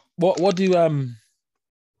what do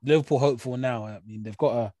Liverpool hope for now? I mean, they've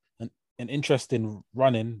got an interesting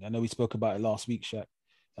run-in. I know we spoke about it last week, Shaq.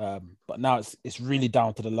 But now it's really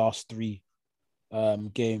down to the last 3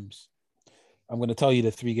 games. I'm going to tell you the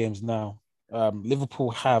 3 games now. Liverpool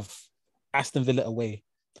have Aston Villa away,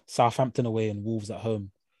 Southampton away, and Wolves at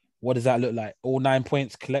home. What does that look like? All 9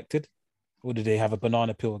 points collected? Or do they have a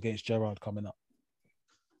banana peel against Gerrard coming up?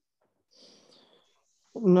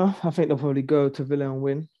 No, I think they'll probably go to Villa and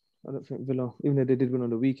win. I don't think Villa, even though they did win on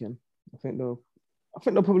the weekend, I think they'll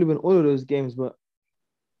probably win all of those games, but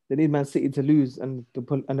they need Man City to lose and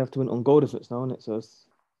they have to win on goal difference now, isn't it? So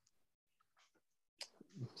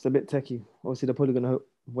it's a bit techie. Obviously, they're probably going to hope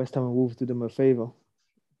West Ham and Wolves do them a favour.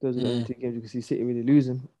 Those are the only two games you can see City really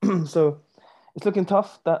losing. So it's looking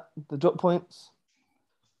tough. That the drop point,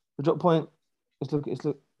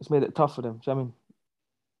 it's made it tough for them. Do you know what I mean?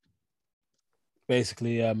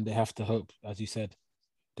 Basically, they have to hope, as you said,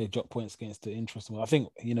 they drop points against the interesting one. I think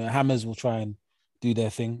Hammers will try and do their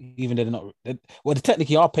thing, even though they're not. Well, they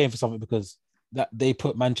technically are paying for something because that they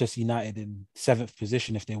put Manchester United in 7th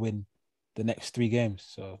position if they win the next 3 games.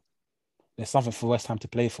 So there's something for West Ham to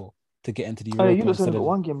play for to get into the Europa. You just only got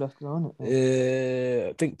 1 game left now, isn't it?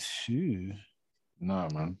 I think 2. Nah,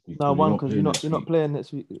 man. No, 1 because you're not playing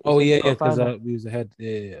next week. Oh yeah, because we was ahead.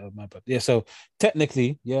 Yeah, my bad. Yeah, so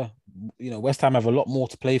technically, yeah, West Ham have a lot more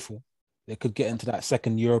to play for. They could get into that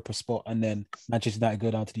 2nd Europa spot, and then Manchester United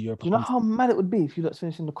go down to the Europa. Do you know how mad it would be if you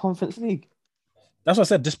finish in the Conference League? That's what I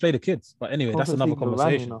said. Just play the kids. But anyway, that's another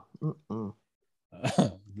conversation.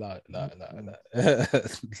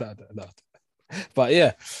 But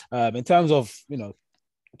yeah, in terms of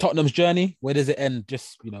Tottenham's journey, where does it end?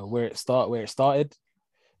 Just where it started,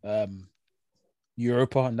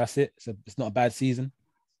 Europa, and that's it. So it's not a bad season.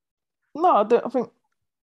 No, I think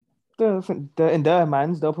they're in their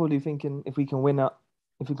minds. They're probably thinking if we can win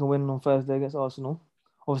on Thursday against Arsenal.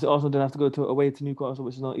 Obviously, Arsenal don't have to go away to Newcastle,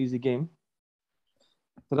 which is not an easy game.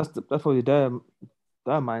 So that's probably their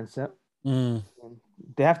mindset.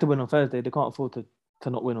 They have to win on Thursday. They can't afford to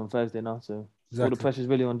not win on Thursday now. So all the pressure's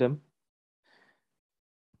really on them.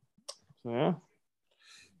 So yeah.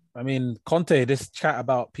 I mean, Conte, this chat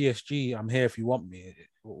about PSG, I'm here if you want me.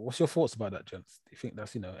 What's your thoughts about that, gents? Do you think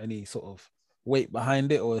that's any sort of weight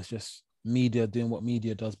behind it, or it's just media doing what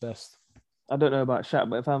media does best? I don't know about chat,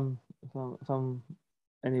 but if I'm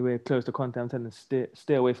anywhere close to Conte, I'm telling them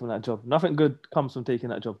stay away from that job. Nothing good comes from taking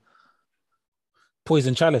that job.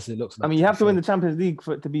 Poison chalice, it looks like. I mean, you have to win the Champions League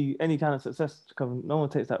for it to be any kind of success. No one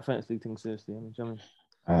takes that French League thing seriously.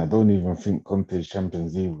 I don't even think Conte's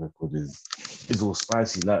Champions League record is all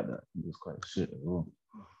spicy like that. It's quite shit as well.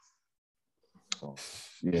 So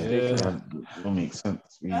yeah, it don't make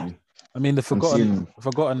sense really. I mean, the forgotten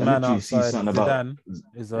man outside Zidane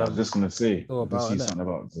is. I was just gonna say, I see something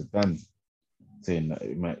about Zidane saying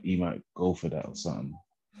that he might go for that or something.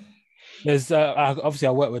 There's obviously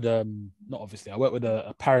I work with I work with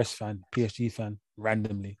a Paris fan, PSG fan,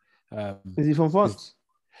 randomly. Is he from France?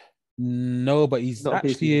 No, but he's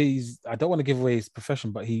I don't want to give away his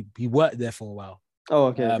profession, but he worked there for a while. Oh,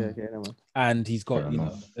 okay. And he's got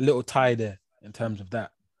a little tie there in terms of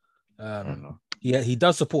that. He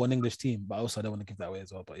does support an English team, but also I don't want to give that away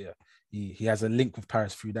as well. But yeah, he has a link with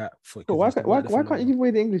Paris through that. Why can't you give away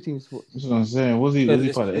the English team support? That's what I'm saying. Was he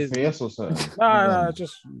part of the FAS or something? Nah,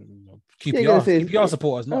 just QPR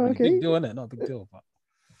supporters. Not a big deal, innit? Not a big deal.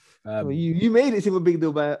 But you made it seem a big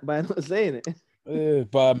deal by not saying it.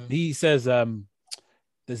 But he says the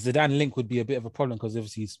Zidane link would be a bit of a problem because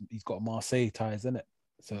obviously he's got Marseille ties, isn't it?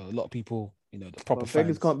 So a lot of people, the proper fans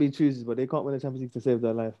beggars can't be choosers, but they can't win the Champions League to save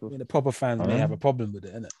their life. The proper fans may have a problem with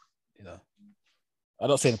it, innit? I'm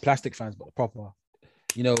not saying the plastic fans, but the proper,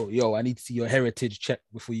 I need to see your heritage check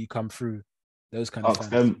before you come through. Those kind of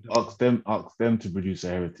fans. Ask them to produce a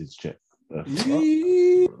heritage check. That's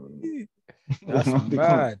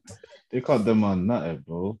bad. They can't demand that,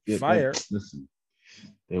 bro. Fire. Listen,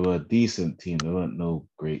 they were a decent team. They weren't no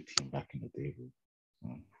great team back in the day.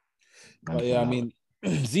 But yeah, I mean,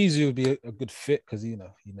 Zizou would be a good fit because he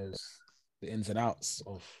knows the ins and outs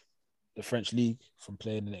of the French league from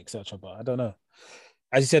playing in it, etc. But I don't know.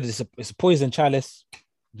 As you said, it's a poison chalice.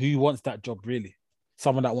 Who wants that job really?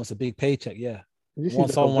 Someone that wants a big paycheck, yeah.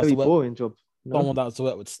 Someone wants to work, boring job. No? Someone that wants to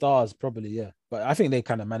work with stars, probably, yeah. But I think they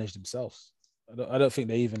kind of manage themselves. I don't think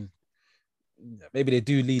they even. Maybe they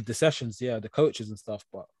do lead the sessions, yeah, the coaches and stuff.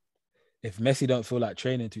 But if Messi don't feel like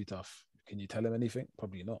training too tough, can you tell him anything?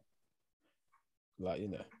 Probably not.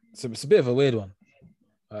 So it's a bit of a weird one.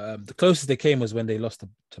 The closest they came was when they lost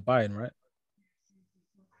to Bayern, right?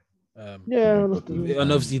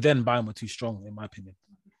 And obviously then Bayern were too strong, in my opinion.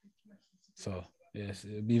 So yes,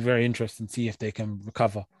 it'd be very interesting to see if they can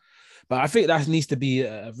recover. But I think that needs to be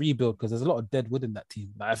a rebuild because there's a lot of dead wood in that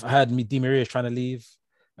team. Like I've heard Di Maria is trying to leave.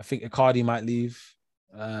 I think Icardi might leave.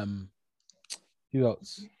 Who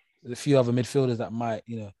else? There's a few other midfielders that might,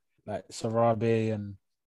 like Sarabe and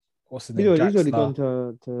what's the name? He's already gone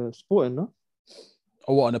to Sporting, no?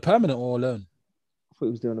 Or what, on a permanent or a loan? I thought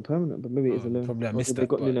he was doing a permanent, but maybe it's a loan. Probably I missed that. They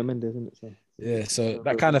got Nuno Mendes, isn't it? So yeah, so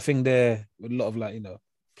that kind of thing there with a lot of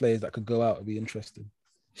players that could go out would be interesting.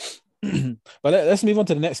 But let's move on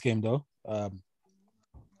to the next game though. Well,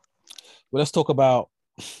 let's talk about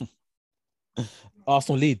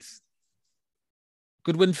Arsenal Leeds.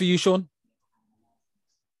 Good win for you, Sean.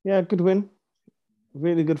 Yeah, good win.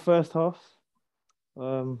 Really good first half.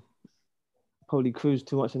 Probably cruised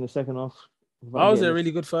too much in the second half. Why was it a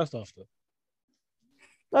really good first half though?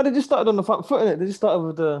 No, they just started on the front foot in it. They just started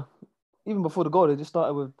with even before the goal, they just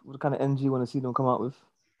started with the kind of energy you want to see them come out with.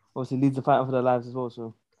 Obviously, Leeds are fighting for their lives as well.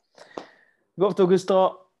 So we got off to a good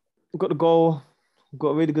start. Got the goal. Got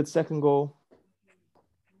a really good second goal.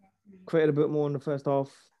 Created a bit more in the first half.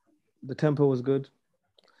 The tempo was good.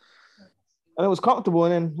 And it was comfortable.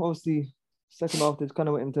 And then obviously, second half, they just kind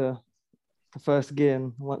of went into the first gear.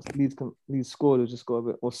 And once Leeds scored, it just got a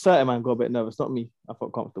bit, or certain man got a bit nervous. Not me. I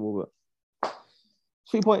felt comfortable, but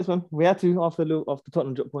 3 points, man. We had to after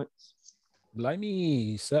Tottenham dropped points.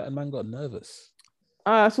 Blimey, certain man got nervous.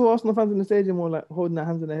 I saw Arsenal fans in the stadium were like holding their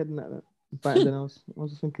hands in their head and that. Biting their nails. I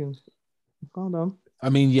was just thinking, calm down. I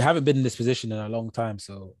mean, you haven't been in this position in a long time,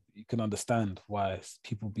 so you can understand why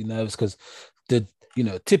people be nervous because the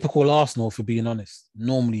typical Arsenal, for being honest,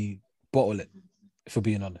 normally bottle it. For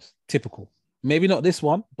being honest, typical. Maybe not this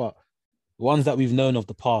one, but ones that we've known of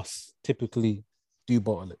the past typically do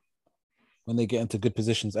bottle it when they get into good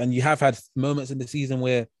positions. And you have had moments in the season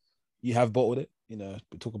where you have bottled it. We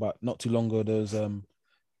talk about not too long ago those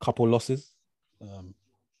couple losses,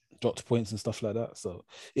 dropped points and stuff like that. So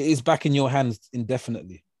it is back in your hands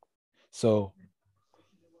indefinitely. So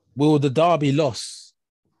will the derby loss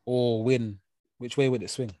or win? Which way would it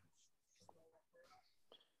swing?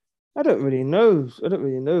 I don't really know.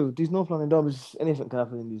 These North London derbies, anything can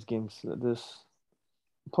happen in these games. This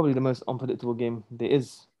probably the most unpredictable game there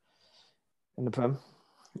is in the Prem.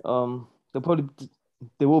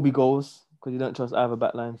 There will be goals because you don't trust either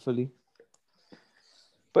backline fully.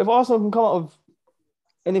 But if Arsenal can come out of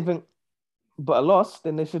anything but a loss,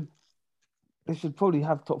 then they should probably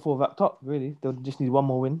have top four wrapped up. Really, they'll just need one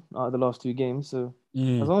more win out of the last 2 games. So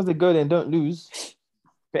as long as they go there and don't lose, if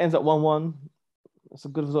it ends up 1-1, it's a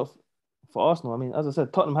good result for Arsenal. I mean, as I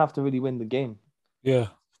said, Tottenham have to really win the game. Yeah.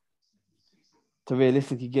 To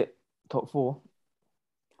realistically get top 4.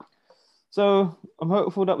 So I'm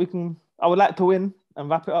hopeful that we can. I would like to win and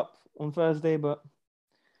wrap it up on Thursday, but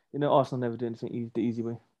Arsenal never do anything the easy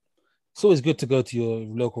way. It's always good to go to your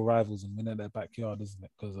local rivals and win at their backyard, isn't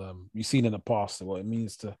it? Because you've seen in the past what it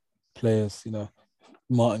means to players.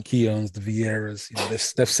 Martin Keown's, the Vieiras.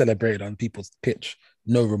 They've celebrated on people's pitch,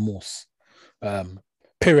 no remorse.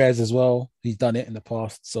 Perez as well, he's done it in the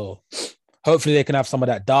past. So hopefully they can have some of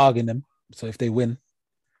that dog in them. So if they win,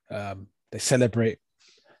 they celebrate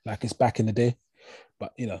like it's back in the day.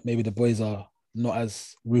 But maybe the boys are not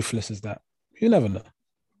as ruthless as that. You never know.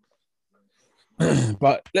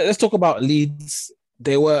 But let's talk about Leeds.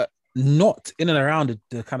 They were not in and around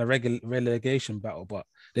the kind of relegation battle, but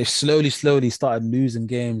they've slowly started losing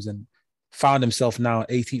games and found themselves now at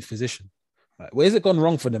 18th position. Like, where's it gone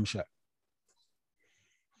wrong for them, Shaq?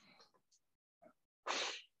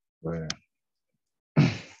 Where?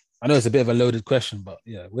 I know it's a bit of a loaded question, but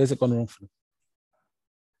yeah, where's it gone wrong for them?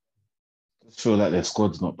 I feel like their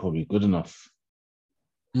squad's not probably good enough.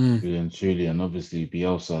 Really and truly, and obviously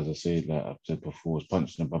Bielsa, as I said, like I've said before, was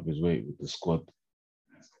punching above his weight with the squad.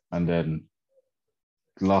 And then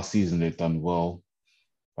last season they've done well.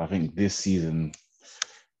 But I think this season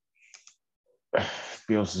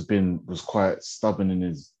Bielsa was quite stubborn in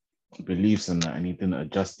his beliefs and that, and he didn't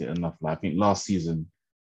adjust it enough. Like, I think last season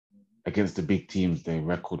against the big teams, their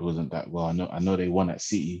record wasn't that well. I know they won at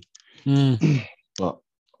City, but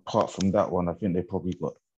apart from that one, I think they probably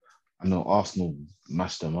got. I know Arsenal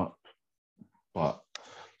mashed them up, but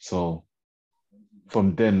so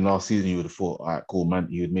from then last season you would have thought, all right, cool, man,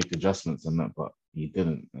 you would make adjustments and that, but he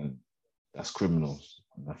didn't, and that's criminals.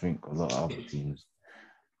 And I think a lot of other teams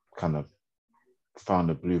kind of found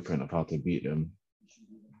a blueprint of how to beat them.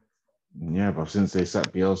 And yeah, but since they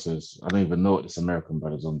sacked Bielsa, I don't even know what this American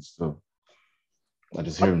brother's on still. I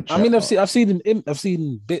just hear him. I mean, I've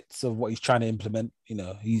seen bits of what he's trying to implement.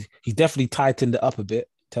 He's definitely tightened it up a bit.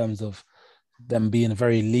 Terms of them being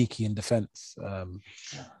very leaky in defense.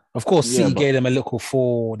 Of course, City gave them a little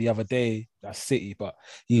 4 the other day. That's City, but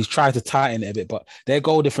he's tried to tighten it a bit. But their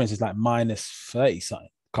goal difference is like minus 30 something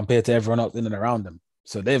compared to everyone else in and around them.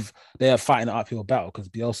 So they are fighting an uphill battle because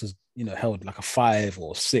Bielsa's held like a 5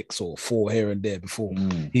 or 6 or 4 here and there before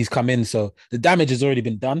he's come in. So the damage has already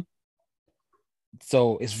been done.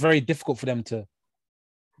 So it's very difficult for them to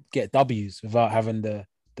get W's without having the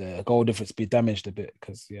goal difference be damaged a bit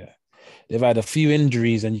because they've had a few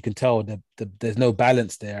injuries and you can tell that there's no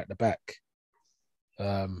balance there at the back.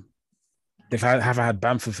 Haven't had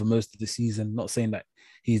Bamford for most of the season. Not saying that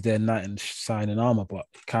he's their knight in shining armor, but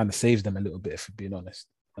it kind of saves them a little bit, if I'm being honest.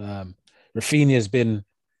 Rafinha's been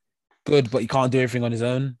good, but he can't do everything on his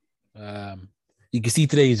own. You can see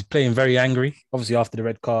today he's playing very angry. Obviously, after the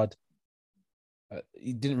red card,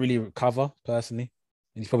 he didn't really recover personally,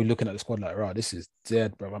 and he's probably looking at the squad like, "Right, this is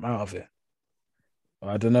dead, bro. I'm out of here."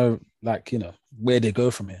 I don't know, like where they go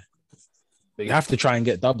from here. But you have to try and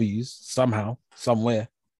get W's somehow, somewhere.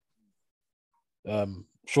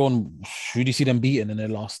 Sean, who do you see them beating in their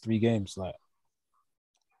last 3 games? Like,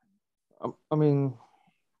 I mean,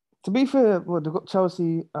 to be fair, well, they've got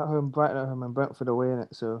Chelsea at home, Brighton at home, and Brentford away in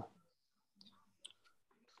it. So,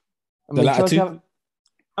 I the mean, latter two?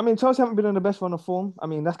 Chelsea haven't been on the best run of form. I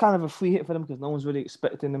mean, that's kind of a free hit for them because no one's really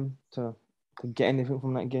expecting them to get anything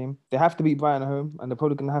from that game. They have to beat Brighton at home, and they're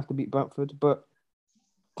probably going to have to beat Brentford. But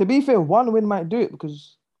to be fair, one win might do it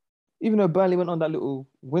because even though Burnley went on that little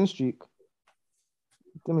win streak,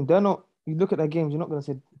 I mean, they're not. You look at their games, you're not going to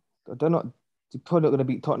say they're not. You're probably not going to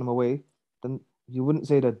beat Tottenham away. Then you wouldn't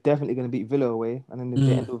say they're definitely going to beat Villa away, and then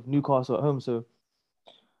they end with Newcastle at home. So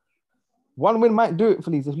one win might do it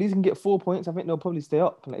for Leeds. If Leeds can get 4 points, I think they'll probably stay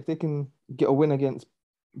up. Like if they can get a win against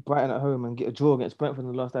Brighton at home and get a draw against Brentford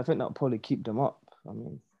in the last, I think that'll probably keep them up. I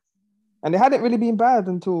mean, and they hadn't really been bad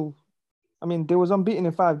until, I mean, they was unbeaten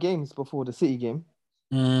in 5 games before the City game.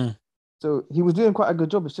 So he was doing quite a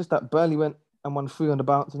good job. It's just that Burnley went and won 3 on the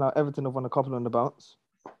bounce, and now Everton have won a couple on the bounce.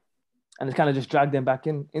 And it's kind of just dragged them back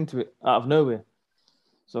into it out of nowhere.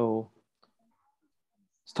 So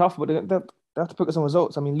it's tough, but they have to pick up some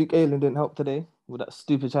results. I mean, Luke Ayling didn't help today with that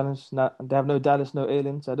stupid challenge. Now they have no Dallas, no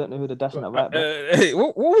Ayling, so I don't know who they're dashing at right back. Hey,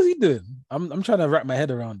 what was he doing? I'm trying to wrap my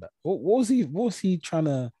head around that. What was he trying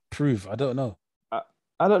to prove? I don't know.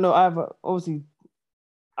 I don't know either. Obviously,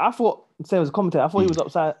 I thought, same as a commentator, I thought he was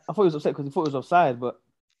upside. I thought he was upset because he thought he was offside, but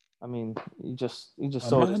I mean, he just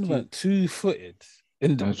sold it. Went 2-footed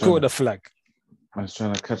in the quarter flag. I was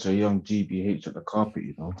trying to catch a young GBH at the carpet,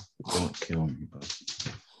 Don't kill me, bro.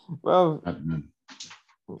 Well,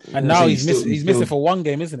 and now he's missing for 1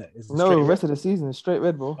 game, isn't it? No, rest of the season is straight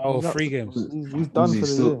red, bro. Oh, 3 games. He's done for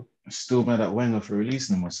the year. Still mad at Wenger for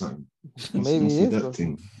releasing him or something. Maybe he is, bro.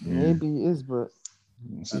 Maybe he is, but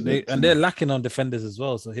and they're lacking on defenders as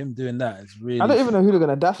well. So him doing that is really. I don't even know who they're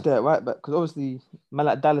gonna dash there right back because obviously man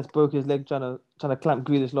like Dallas broke his leg trying to clamp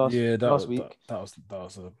Grealish last week. That was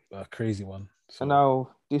a crazy one. So. And now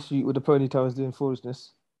this week with the ponytail is doing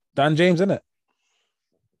foolishness. Dan James, isn't it?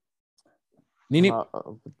 Nini? No.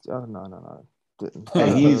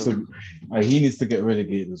 He needs to get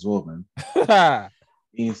relegated as well, man.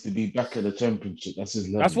 He needs to be back at the Championship. That's his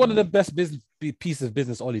level. That's one of the best pieces of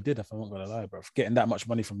business Ollie did, if I'm not going to lie, bro. Getting that much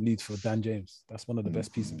money from Leeds for Dan James. That's one of the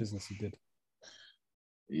best pieces of business he did.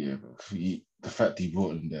 Yeah, the fact he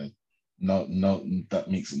brought him there, no,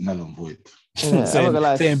 that makes it null and void. Yeah,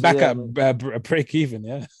 saying back at a break even,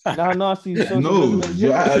 yeah? No,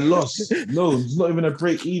 you're at a loss. No, it's not even a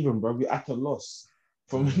break even, bro. You're at a loss.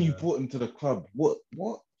 From when you brought him to the club. What?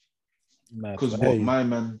 Because my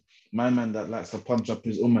man that likes to punch up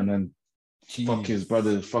his woman and fuck his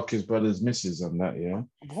brother's missus and that, yeah.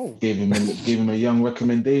 Whoa. Gave him a young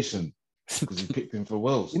recommendation because he picked him for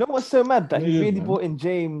Wales. You know what's so mad? That he really brought in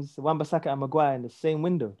James, Wan-Bissaka and Maguire in the same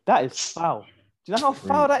window. That is foul. Do you know how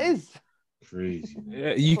foul that is? Crazy.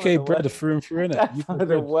 Yeah, UK bread through and through, innit? That's one of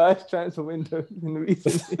the worst transfer windows in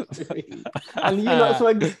recent history. And you lot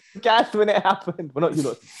were gassed when it happened. Well, not you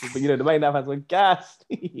lot, but the main fans were gassed.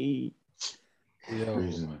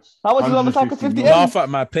 How much is Wan-Bissaka? 50 M's? Laugh at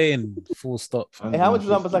my pain. Full stop. Hey, how much is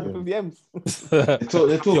Wan-Bissaka? 50 M's? They're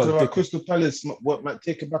talking about Crystal Palace. What might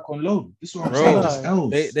take it back on loan? This is what I'm saying.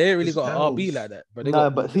 They ain't really got an RB like that. But they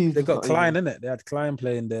got Klein in it. They had Klein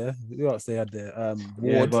playing there. Who else they had there? Ward.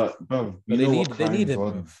 Yeah, but bro, they needed.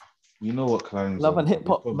 You know what Klein's Love and Hip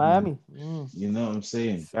Hop Miami. You know what I'm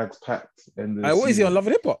saying? Bags packed. What is he on Love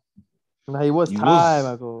and Hip Hop? No, he was time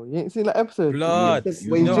ago. You ain't seen that episode? Blood. Where he's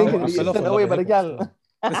drinking, he's sent away by the gal.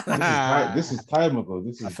 This is time ago.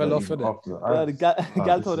 I fell off with it. The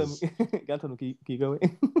gal told him, keep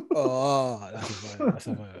going. Oh, that's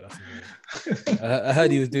a vibe. I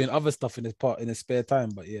heard he was doing other stuff in his spare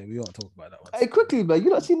time, but yeah, we won't talk about that one. Hey, quickly, man,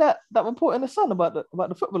 you not seen that report in the Sun about the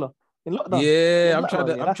footballer in lockdown? Yeah, I'm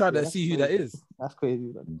trying to see who that is. That's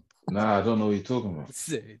crazy, man. Nah, I don't know what you're talking about.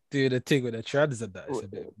 Dude, the thing with the trans and that is a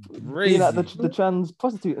bit crazy. Like the trans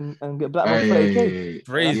prostitute and get black man 30K.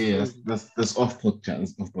 Crazy. Yeah, that's off-pod chat.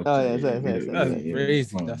 That's crazy.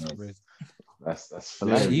 That's crazy. That's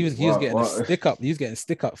he was getting a stick up. He was getting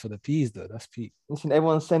stick up for the P's though. That's peak. Listen,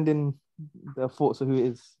 everyone's sending their thoughts of who it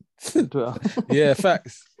is to Twitter. Yeah,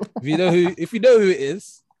 facts. If you know who it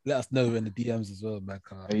is, let us know in the DMs as well, man.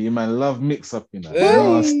 Hey, you man love mix up, you know.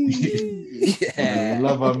 Yeah.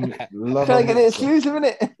 love Trying to get it exclusive,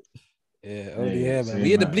 innit? Yeah, only here, man.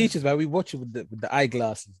 We in the bleachers, man. We watch it with the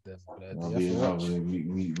eyeglasses, then. No,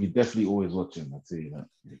 we definitely always watching. I'll tell you that.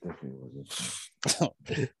 We definitely always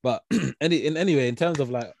watching. But anyway, in terms of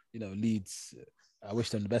like Leeds, I wish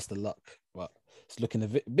them the best of luck. But it's looking a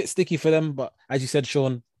bit sticky for them. But as you said,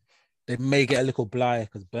 Sean, they may get a little bly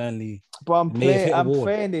because Burnley. But I'm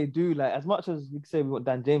praying they do. Like, as much as you can say we want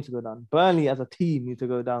Dan James to go down, Burnley as a team need to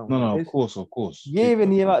go down. No, of course. Year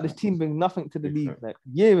in, year out, this team bring nothing to the league. Like,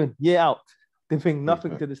 year in, year out, they bring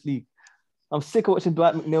nothing to this league. I'm sick of watching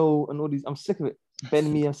Dwight McNeil and all these. I'm sick of it.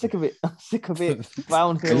 Ben Mee, I'm sick of it.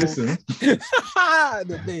 Brown Hill. Hey, listen.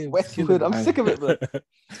 Westwood, I'm sick of it, bro.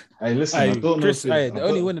 Hey, listen, I don't know. The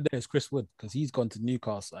only winner there is Chris Wood because he's gone to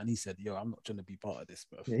Newcastle and he said, "Yo, I'm not trying to be part of this,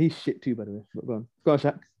 bro." Yeah, he's shit too, by the way. But go on,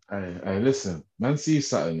 Shaq. Hey, listen, Man City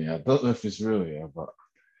Saturday. I don't know if it's real, yeah, but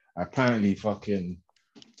apparently, fucking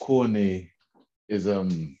Cornet is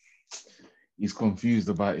he's confused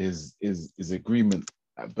about his agreement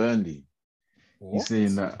at Burnley. What? He's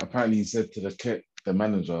saying that apparently he said to the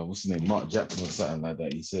manager, what's his name, Mark Jackson or something like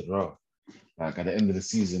that. He said, "Raw, like at the end of the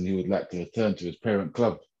season, he would like to return to his parent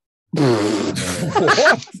club."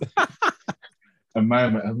 What? And my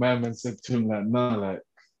man said to him, like, "No, like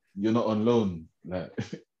you're not on loan. Like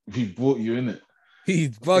we bought you in it."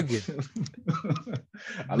 He's bugging.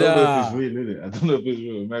 I don't know if it's real, innit? I don't know if it's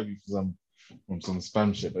real. It might be from some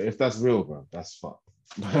spam shit, but if that's real, bro, that's fucked.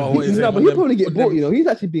 But he'll probably get bought. He's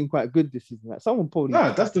actually been quite good this season. Like, someone probably.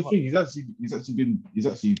 No, that's the thing. He's actually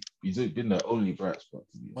been the only bright spot.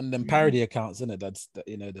 One of them parody accounts, isn't it? That's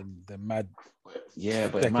the mad. Yeah,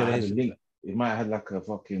 but it might have a link. It might have like a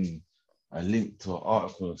link to an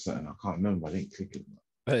article or something. I can't remember. I didn't click it.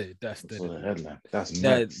 Hey, that's the headline. That's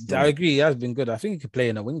I agree. He has been good. I think he could play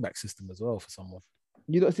in a wing back system as well for someone.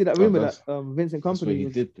 You don't see that rumor that Vincent Kompany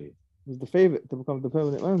was the favourite to become the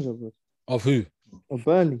permanent manager, bro. Of who? Of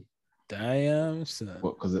Burnley. Damn, son.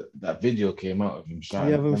 What? Because that video came out of him shouting.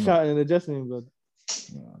 Yeah, of him shouting in the dressing room, bro.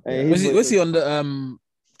 Yeah. Was he on the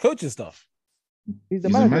coaching stuff? He's the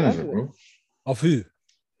manager, bro. Of who?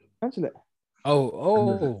 Ancelotti.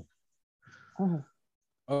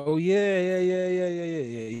 Oh, yeah.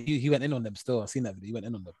 He went in on them still. I've seen that video. He went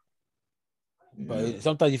in on them. Yeah. But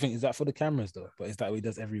sometimes you think, is that for the cameras though? But is that what he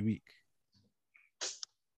does every week?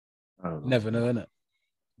 Never know, innit?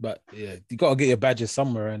 But yeah, you got to get your badges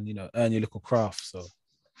somewhere and earn your little craft. So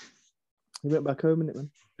he went back home, innit, man?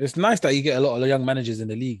 It's nice that you get a lot of young managers in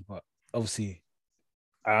the league, but obviously,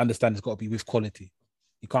 I understand it's got to be with quality.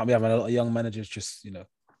 You can't be having a lot of young managers just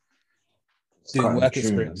doing work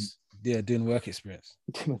experience. Yeah, doing work experience.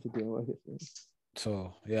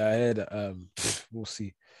 So yeah, I heard that. We'll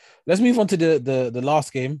see. Let's move on to the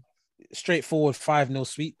last game. Straightforward 5-0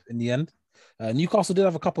 sweep in the end. Newcastle did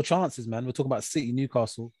have a couple chances, man. We're talking about City,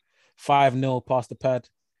 Newcastle. 5-0 past the pad.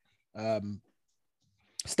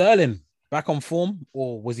 Sterling, back on form,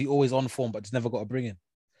 or was he always on form but just never got a bring in?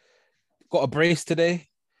 Got a brace today.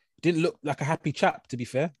 Didn't look like a happy chap, to be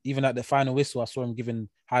fair. Even at the final whistle, I saw him giving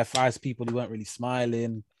high fives to people who weren't really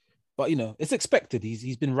smiling. But, it's expected.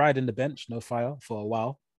 He's been riding the bench, no fire, for a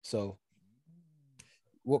while. So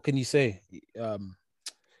what can you say?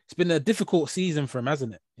 It's been a difficult season for him,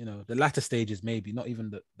 hasn't it? The latter stages, maybe, not even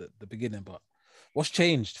the beginning. But what's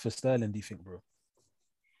changed for Sterling, do you think, bro?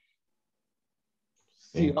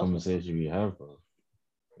 Same conversation we have, bro.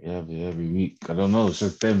 We have it every week. I don't know. It's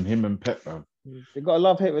just him and Pep, bro. They got a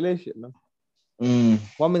love-hate relationship, man.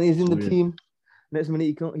 1 minute he's in the team, next minute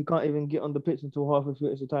he can't even get on the pitch until halfway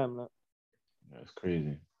through extra time. Like. That's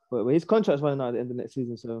crazy. But his contract's running out at the end of next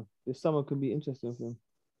season, so this summer could be interesting for him.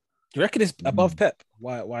 Do you reckon it's above Pep?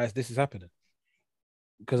 Why is this happening?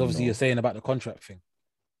 Because obviously you're saying about the contract thing.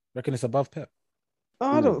 Reckon it's above Pep?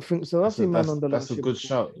 Oh, I don't think so. I've seen man on the. That's a good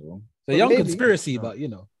shot, though. It's a young conspiracy, but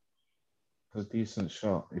It's a decent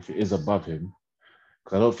shot if it is above him.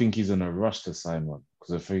 Because I don't think he's in a rush to sign one.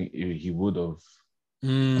 Because I think he would have.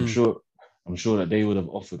 I'm sure that they would have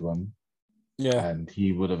offered one. Yeah. And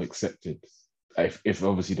he would have accepted if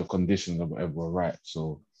obviously the conditions or whatever were right.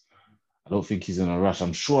 So I don't think he's in a rush.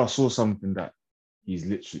 I'm sure I saw something that he's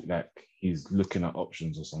literally he's looking at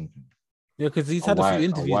options or something. Yeah, because he's had a few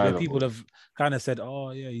interviews where people have kind of said,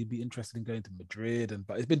 "Oh, yeah, you'd be interested in going to Madrid,"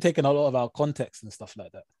 but it's been taking a lot of our context and stuff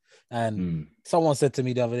like that. And someone said to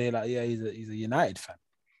me the other day, like, "Yeah, he's a United fan."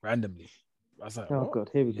 Randomly, I was like, "Oh God,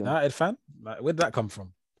 here we go." United fan? Like, where did that come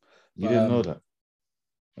from? You didn't know that?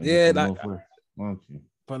 Yeah,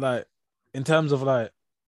 but in terms of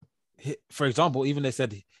for example, even they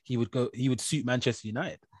said he would suit Manchester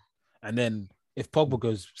United, and then if Pogba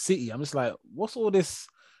goes City, I'm just like, what's all this?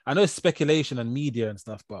 I know it's speculation and media and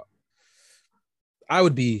stuff, but I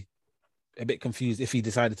would be a bit confused if he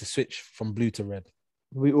decided to switch from blue to red.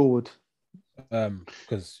 We all would.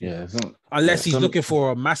 Because it's not, unless he's looking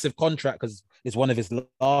for a massive contract because it's one of his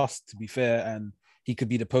last, to be fair, and he could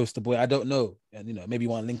be the poster boy. I don't know, and maybe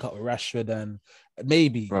want to link up with Rashford, and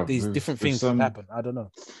maybe these different things could happen. I don't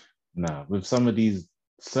know. Nah, with some of these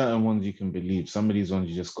certain ones you can believe. Some of these ones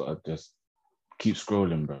you just gotta just keep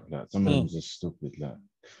scrolling, bro. Like some of them just stupid. Like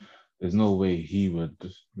there's no way he would.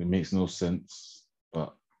 It makes no sense.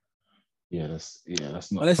 But that's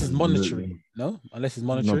not unless it's monetary. No, unless it's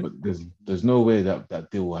monetary. No, but there's no way that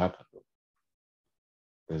deal will happen. Bro.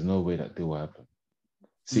 There's no way that deal will happen.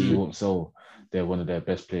 City won't sell one of their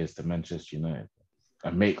best players to Manchester United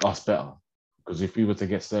and make us better. Because if we were to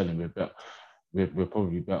get Sterling, we're better. We're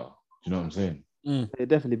probably better. Do you know what I'm saying? They're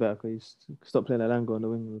definitely better because stop playing Alanga on the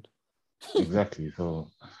wing road. Exactly. So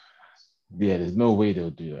there's no way they'll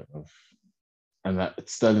do that, bro. And that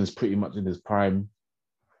Sterling's pretty much in his prime.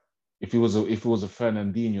 If it was a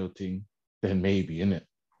Fernandinho thing, then maybe, innit?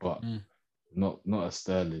 But not a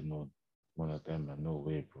Sterling or one of them, man. No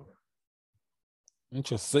way, bro.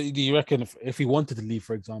 Interesting. So do you reckon if he wanted to leave,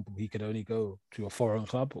 for example, he could only go to a foreign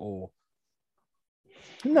club, or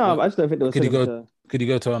no? I just don't think there was. Could he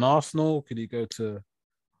go to an Arsenal? Could he go to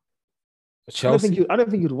a Chelsea? I don't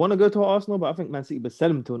think he'd want to go to Arsenal, but I think Man City would sell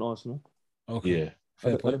him to an Arsenal. Okay. Yeah.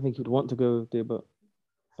 I don't think he'd want to go there, but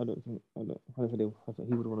I think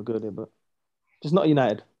he would want to go there, but just not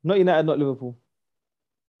United. Not United, not Liverpool.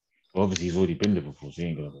 Obviously, he's already been Liverpool, so he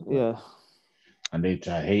ain't gonna go. Yeah. And they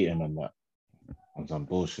try to hate him and that on some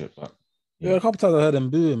bullshit, but a couple times I heard them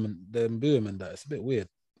boo him and that. It's a bit weird.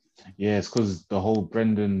 Yeah, it's because the whole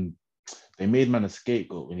Brendan, they made man a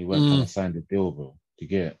scapegoat when he went trying to sign the deal, bro. Do you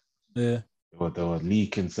get it? Yeah. They were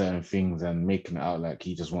leaking certain things and making it out like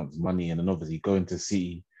he just wants money, and then obviously going to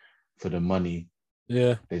City for the money.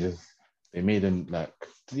 Yeah. They made him like,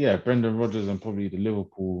 Brendan Rodgers and probably the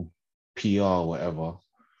Liverpool PR or whatever,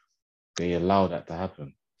 they allow that to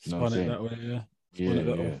happen. You know what I'm saying? That way, yeah.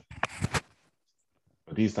 Yeah.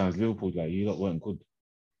 But these times, Liverpool, like, you lot weren't good.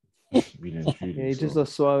 Really and truly, he just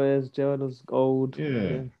lost Suarez, Gerrard was old.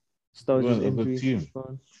 Yeah. Sturridge's a good team.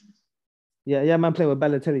 Yeah, man playing with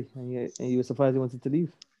Balotelli, and you were surprised he wanted to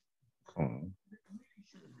leave.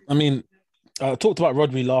 I mean, I talked about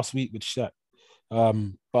Rodri last week with Shaq,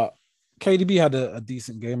 but KDB had a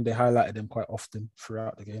decent game. They highlighted him quite often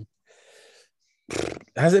throughout the game.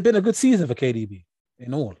 Has it been a good season for KDB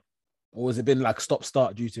in all? Or has it been like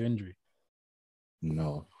stop-start due to injury?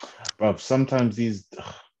 No. Bro, sometimes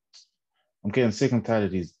I'm getting sick and tired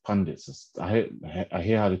of these pundits. I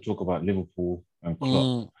hear how they talk about Liverpool and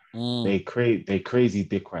Klopp. They crazy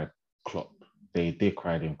dick ride Klopp. They dick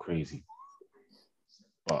ride him crazy.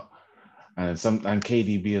 And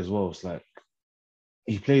KDB as well. It's like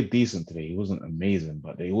he played decent today. He wasn't amazing,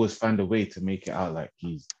 but they always find a way to make it out like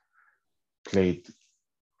he's played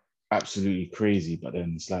absolutely crazy. But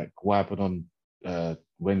then it's like, what happened on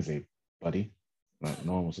Wednesday, buddy? Like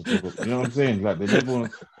no one wants to talk about, you know what I'm saying? Like they never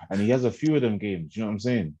want, and he has a few of them games, you know what I'm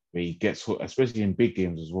saying? Where he gets hooked, especially in big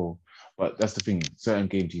games as well. But that's the thing, certain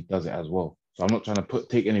games he does it as well. So I'm not trying to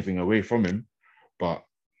take anything away from him, but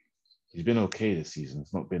he's been okay this season.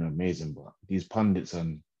 It's not been amazing, but these pundits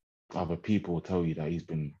and other people tell you that he's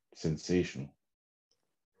been sensational.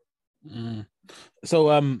 So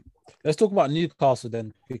let's talk about Newcastle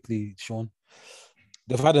then quickly, Sean.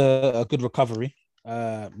 They've had a good recovery.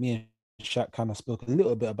 Me and Shaq kind of spoke a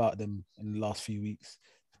little bit about them in the last few weeks,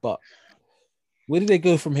 but where do they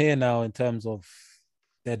go from here now in terms of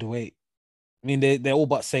dead weight? I mean, they're all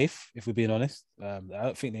but safe, if we're being honest. I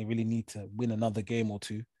don't think they really need to win another game or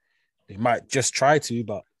two. They might just try to,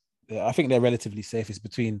 but I think they're relatively safe. It's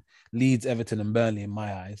between Leeds, Everton, and Burnley in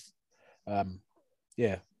my eyes.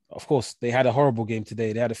 Of course, they had a horrible game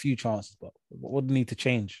today. They had a few chances, but what do they need to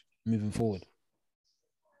change moving forward?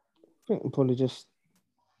 I think we'll probably just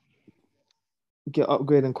get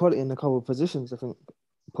upgrading quality in a couple of positions. I think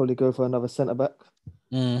probably go for another centre back.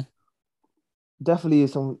 Definitely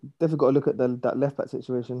got to look at that left back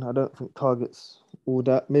situation. I don't think Target's all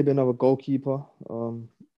that. Maybe another goalkeeper.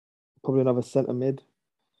 Probably another centre mid.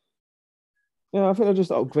 Yeah, I think they'll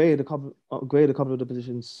just upgrade a couple of the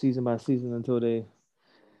positions season by season until they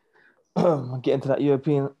get into that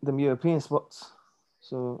European spots.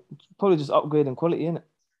 So probably just upgrading quality, innit?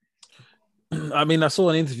 I mean, I saw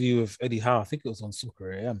an interview with Eddie Howe. I think it was on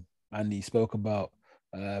Soccer AM, and he spoke about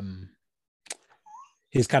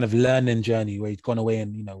his kind of learning journey where he'd gone away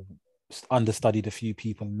and understudied a few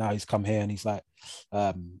people, and now he's come here and he's like,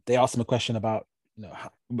 they asked him a question about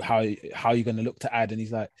how you're going to look to add, and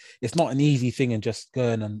he's like, it's not an easy thing and just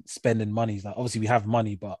going and spending money. He's like, obviously we have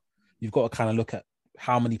money, but you've got to kind of look at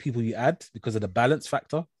how many people you add because of the balance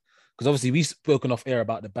factor. Because obviously we've spoken off air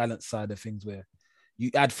about the balance side of things where you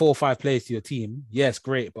add 4 or 5 players to your team. Yes,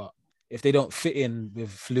 great, but if they don't fit in with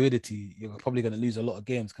fluidity, you're probably going to lose a lot of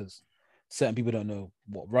games because certain people don't know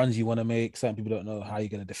what runs you want to make. Certain people don't know how you're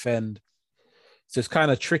going to defend. So it's kind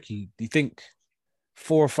of tricky. Do you think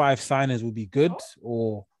 4 or 5 signings would be good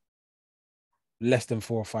or less than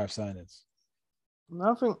 4 or 5 signings?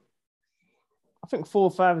 No, I think 4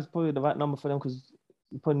 or 5 is probably the right number for them because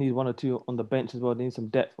you probably need 1 or 2 on the bench as well. They need some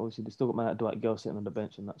depth. Obviously, they still got man like Dwight Girl sitting on the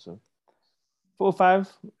bench and that. So 4 or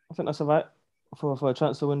 5, I think that's all right for a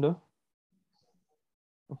transfer window.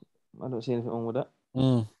 I don't see anything wrong with that.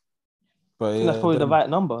 But I think that's probably the right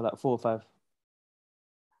number, like 4 or 5.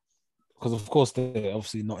 Because of course they're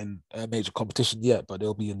obviously not in a major competition yet, but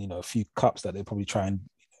they'll be in a few cups that they'll probably try and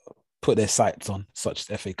put their sights on, such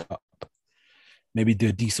as FA Cup. Maybe do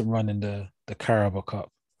a decent run in the Carabao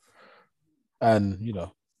Cup, and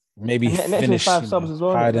maybe next finish 5 subs as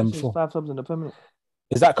well. higher than Next before. 5 subs in the Premier League.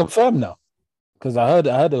 Is that confirmed now? Because I heard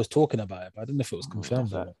they was talking about it, but I don't know if it was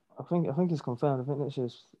confirmed. I think it's confirmed. I think next year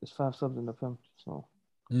it's 5 subs in the Premier. So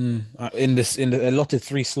in the allotted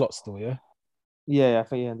 3 slots still, yeah. Yeah, I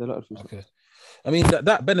think the allotted 3 slots. Okay, I mean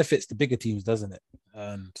that benefits the bigger teams, doesn't it?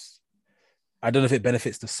 And I don't know if it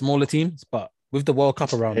benefits the smaller teams, but with the World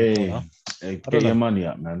Cup around the corner, get your money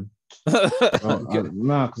up, man.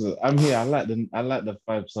 No, because I'm here. I like the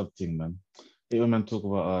 5 sub thing, man. When man talk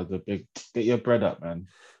about the big, get your bread up, man.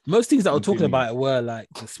 Most things that we're talking about were like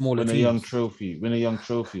the smaller teams. Win a young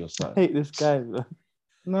trophy or something. I hate this guy, man.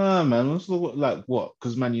 Nah, man. Like what?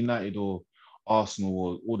 Because Man United or Arsenal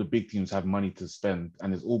or all the big teams have money to spend,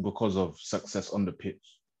 and it's all because of success on the pitch,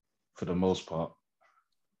 for the most part.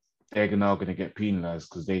 They're now going to get penalised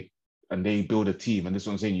because they build a team, and this is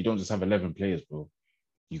what I'm saying. You don't just have 11 players, bro.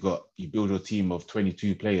 You build your team of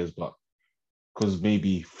 22 players, but because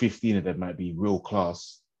maybe 15 of them might be real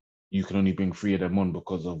class, you can only bring 3 of them on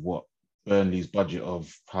because of what Burnley's budget of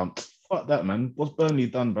fuck that, man. What's Burnley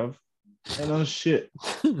done, bruv? Ain't no shit.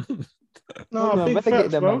 No, big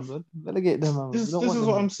facts, bro. Relegate them, man. This is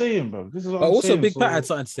what I'm saying, bro. This is what but I'm also, saying. Big Pat had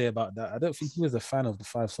something to say about that. I don't think he was a fan of the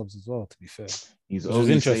 5 subs as well, to be fair. He's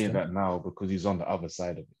only saying that now because he's on the other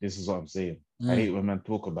side of it. This is what I'm saying. I hate when men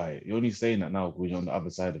talk about it. You're only saying that now because you're on the other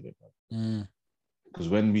side of it, bro. Because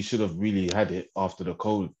when we should have really had it after the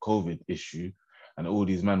COVID issue and all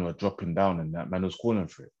these men were dropping down and that man was calling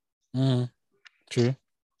for it. True.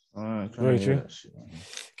 Very true.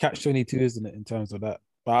 Catch 22, isn't it, in terms of that?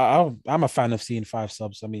 But I'm a fan of seeing 5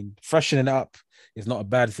 subs. I mean, freshening it up is not a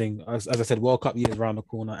bad thing. As I said, World Cup year is around the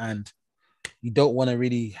corner, and you don't want to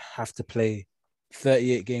really have to play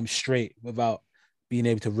 38 games straight without being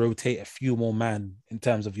able to rotate a few more man in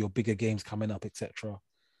terms of your bigger games coming up, etc.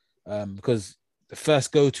 Because the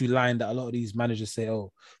first go-to line that a lot of these managers say,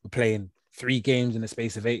 "Oh, we're playing 3 games in the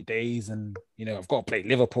space of 8 days, and I've got to play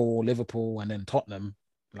Liverpool, and then Tottenham."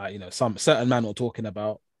 Like some certain man we're talking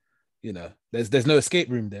about. There's no escape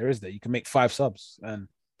room there, is there? You can make 5 subs and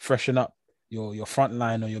freshen up your front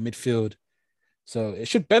line or your midfield. So it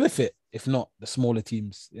should benefit, if not the smaller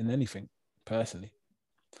teams in anything, personally.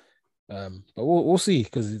 But we'll see,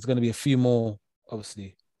 because it's going to be a few more,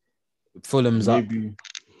 obviously. Fulham's up.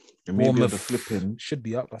 Bournemouth should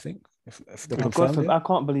be up, I think. If they're confirmed, I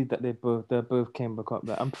can't believe that they both came back up.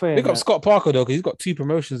 I'm praying. Pick up Scott Parker though, because he's got 2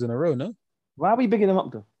 promotions in a row, no? Why are we bigging him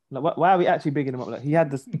up though? Like, why are we actually bigging him up? Like, he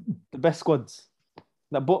had the best squads.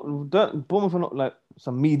 Like, Bournemouth are not like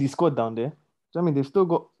some meaty squad down there. Do you know what I mean? They've still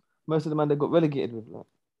got most of the man they got relegated with. Like.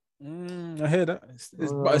 I hear that.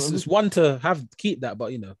 It's one to keep that,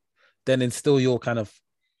 but then instill your kind of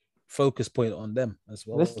focus point on them as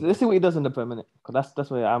well. Let's see what he does in the per minute, because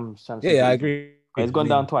that's where I'm trying to. Yeah, I agree. He's gone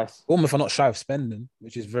down twice. Bournemouth are not shy of spending,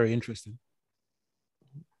 which is very interesting.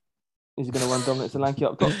 Is he going to run Dominic Solanke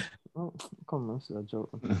up top? Oh, come on, this is a joke.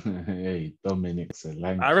 Hey, Dominic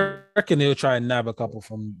Solanke. I reckon he'll try and nab a couple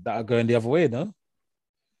from that are going the other way, no?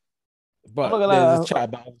 But there's a chat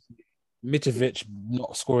about Mitrovic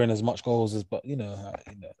not scoring as much goals as, but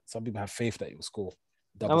some people have faith that he will score.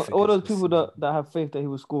 All those people that have faith that he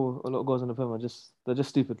will score a lot of goals in the Premier, they're just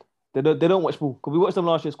stupid. They don't watch ball. Because we watched them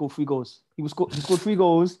last year score 3 goals. He scored 3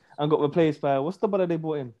 goals and got replaced by what's the brother they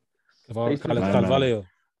brought in? Carvalho.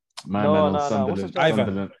 My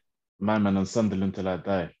man on Sunderland till I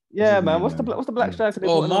die. Yeah, man. What's the black striker?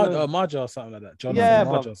 Marja or something like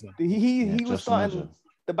that. He was starting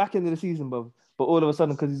the back end of the season, bro. But all of a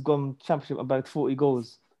sudden, because he's gone championship and bagged 40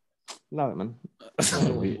 goals. Love it, man.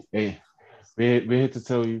 We're here to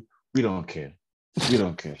tell you we don't care. We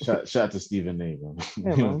don't care. Shout out to Stephen A, man.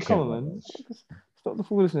 Yeah, man. Come on, man. Stop the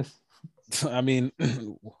foolishness. I mean,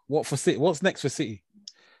 what for City? What's next for City?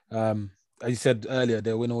 As you said earlier,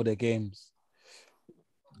 they'll win all their games.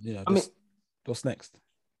 You know, I mean, what's next?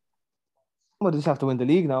 well, they just have to win the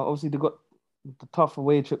league now. Obviously, they got the tough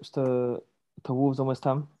away trips to Wolves and West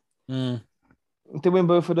Ham. If they win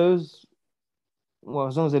both of those, well,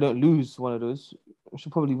 as long as they don't lose one of those, they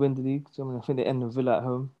should probably win the league. So, I mean, I think they end with Villa at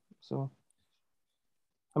home. So,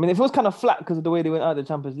 I mean, it feels kind of flat because of the way they went out of the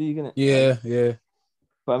Champions League, isn't it? Yeah, yeah.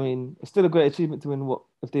 But I mean, it's still a great achievement to win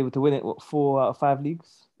if they were to win it, 4 out of 5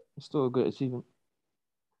 leagues? It's still a great achievement.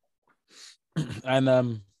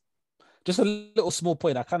 And just a little small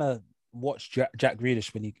point. I kind of watched Jack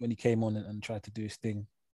Grealish when he came on and tried to do his thing.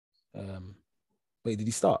 Wait, did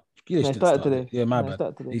he start? Grealish he didn't started start. today. Yeah, my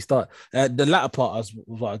bad. He started. The latter part was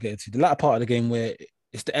what I get into. The latter part of the game where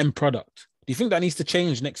it's the end product. Do you think that needs to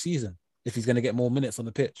change next season if he's going to get more minutes on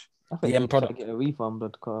the pitch? I think the end product. Get a refund,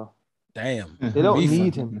 but damn, they don't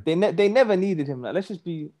need him. They never needed him. Like, let's just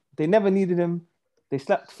be. They never needed him. They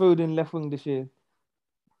slapped Foden left wing this year.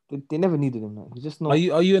 They never needed him. Like. He's just not.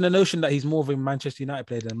 Are you in the notion that he's more of a Manchester United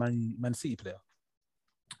player than Man City player?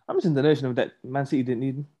 I'm just in the notion of that Man City didn't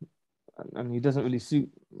need him, and he doesn't really suit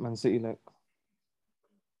Man City. Like,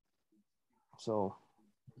 so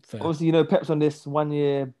fair. Obviously, you know, Pep's on this 1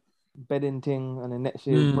 year bedding thing, and then next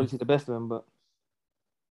year we'll probably see the best of him. But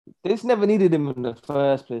they just never needed him in the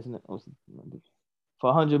first place, isn't it? Obviously, for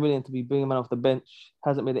 100 million to be bringing him off the bench,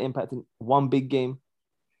 hasn't made an impact in one big game.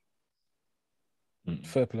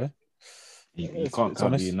 Fair play. You can't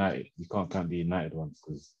count the United. You can't count the United ones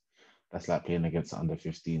because that's like playing against the under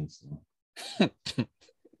 15s. So. That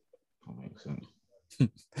makes sense.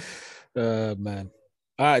 Man.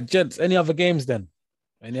 All right, gents. Any other games then?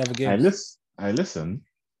 Any other games? I listen.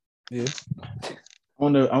 Yeah.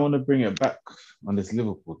 I want to bring it back on this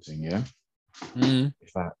Liverpool thing, yeah.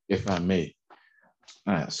 If I may.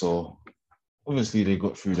 All right. So obviously they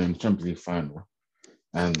got through the Champions League final,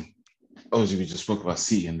 and obviously we just spoke about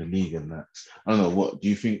City in the league and that. I don't know. What do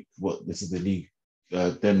you think? What this is the league?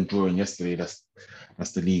 Them drawing yesterday. That's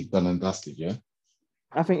the league done and dusted. Yeah.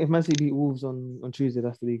 I think if Man City beat Wolves on Tuesday,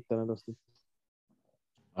 that's the league done and dusted.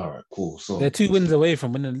 All right, cool. So they're 2 wins away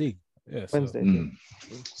from winning the league. Yeah, Wednesday.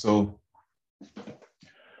 So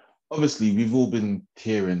obviously we've all been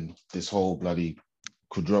hearing this whole bloody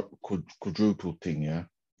quadruple thing, yeah.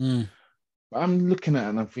 But I'm looking at it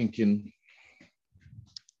and I'm thinking,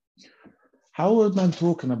 how is man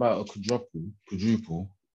talking about a quadruple,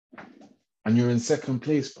 and you're in second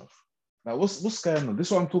place, bruv? Like, what's going on? This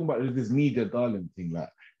is what I'm talking about. This media darling thing. Like,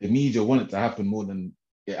 the media want it to happen more than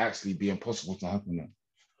it actually be impossible to happen. Like,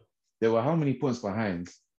 they were how many points behind?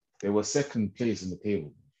 They were second place in the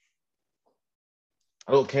table.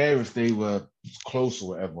 I don't care if they were close or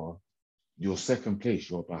whatever. You're second place.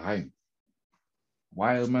 You're behind.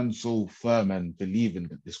 Why are man so firm and believing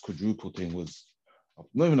that this quadruple thing was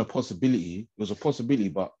not even a possibility? It was a possibility,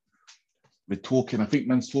 but we're talking. I think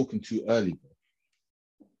man's talking too early.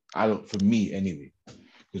 For me anyway,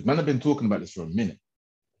 because man have been talking about this for a minute.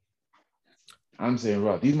 I'm saying,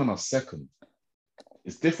 right, these men are second.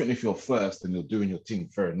 It's different if you're first and you're doing your thing,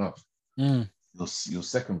 fair enough. You're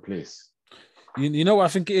second place. You know what I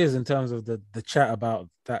think it is in terms of the chat about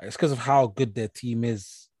that? It's because of how good their team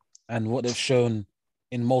is and what they've shown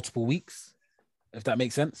in multiple weeks, if that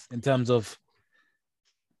makes sense, in terms of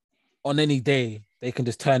on any day, they can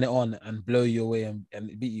just turn it on and blow you away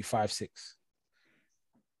and beat you 5-6.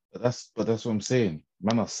 But that's what I'm saying.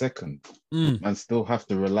 Man are second. Man still have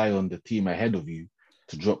to rely on the team ahead of you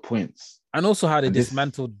to drop points. And also how they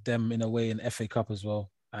dismantled them in a way in FA Cup as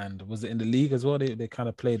well. And was it in the league as well? They kind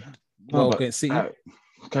of played well against City.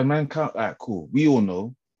 Can man count? Cool. We all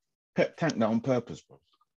know Pep tanked that on purpose, bro.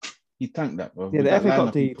 He tanked that, bro. Yeah, the FA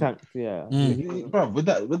Cup he tanked. Yeah, bro. With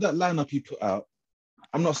that lineup he put out,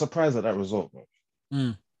 I'm not surprised at that result,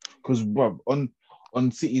 bro. Because, bro,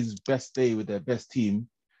 on City's best day with their best team,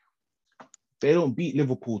 they don't beat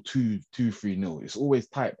Liverpool 2-3-0. It's always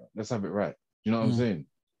tight, bro. Let's have it right. You know what I'm saying?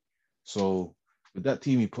 So with that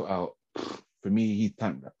team he put out, for me, he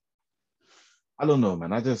tanked that. I don't know,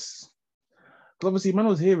 man. Because obviously, man, I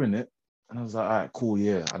was hearing it, and I was like, all right, cool,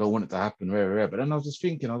 yeah. I don't want it to happen, rare. But then I was just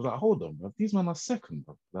thinking, I was like, hold on, bro. These men are second,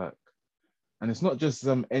 bro. Like, and it's not just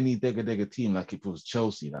any degger team like if it was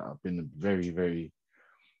Chelsea that have been very, very.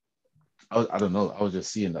 I don't know. I was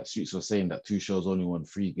just seeing that Suits was saying that Tuchel's only won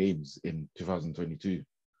 3 games in 2022,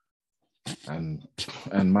 and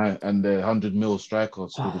the 100 mil striker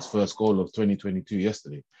scored his first goal of 2022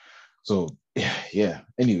 yesterday. So yeah.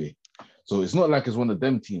 Anyway, so it's not like it's one of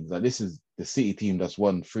them teams. Like, this is the City team that's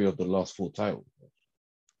won 3 of the last 4 titles.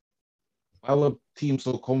 Why were teams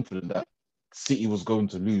so confident that City was going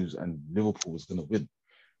to lose and Liverpool was going to win,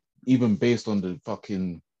 even based on the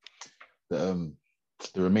fucking the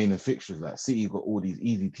remaining fixtures. Like City got all these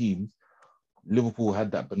easy teams. Liverpool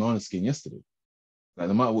had that banana skin yesterday. Like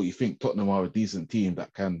no matter what you think, Tottenham are a decent team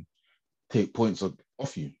that can take points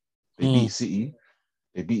off you. They beat City.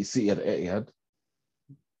 They beat City at the Etihad.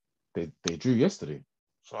 They drew yesterday.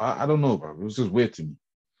 So I don't know, bro. It was just weird to me.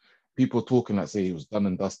 People talking like say he was done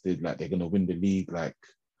and dusted, like they're gonna win the league. Like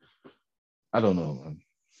I don't know, man.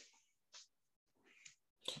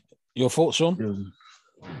 Your thoughts, Sean?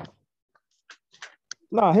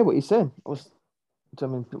 No, I hear what you're saying. I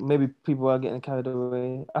mean, maybe people are getting carried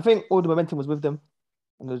away. I think all the momentum was with them,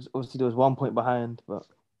 and obviously there was 1 point behind. But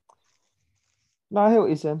no, I hear what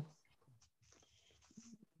you're saying.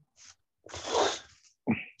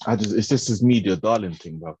 It's just this media darling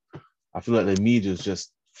thing, bro. I feel like the media is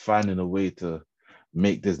just finding a way to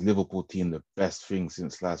make this Liverpool team the best thing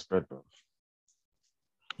since sliced bread, bro.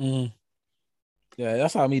 Yeah,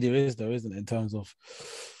 that's how media is, though, isn't it? In terms of,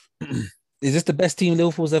 is this the best team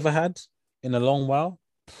Liverpool's ever had in a long while?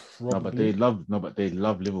 Probably. No, but they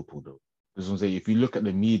love Liverpool though. That's what I'm saying. If you look at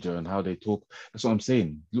the media and how they talk, that's what I'm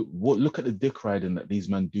saying. Look at the dick riding that these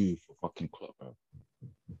men do for fucking Klopp, bro.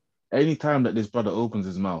 Anytime that this brother opens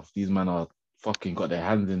his mouth, these men are fucking got their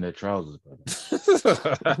hands in their trousers, bro.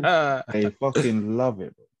 They fucking love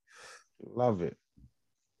it, bro. Love it.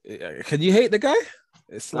 Can you hate the guy?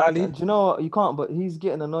 It's slightly. Do you know what? You can't, but he's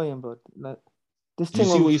getting annoying, bro. Like this thing.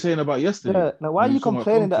 You see what you're saying about yesterday? Yeah. Like, why are you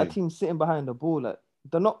complaining that a team's sitting behind the ball? Like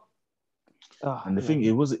they're not. And the thing,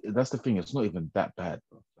 that's the thing. It's not even that bad,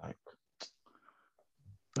 bro. Like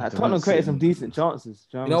Tottenham created some decent chances.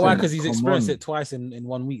 You know why? Because he's experienced it twice in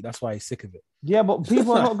 1 week. That's why he's sick of it. Yeah, but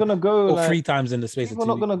people are not gonna go or like 3 times in the space of 2 weeks.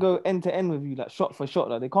 People are not gonna go end to end with you, like shot for shot.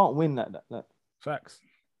 Like they can't win like that. Like facts.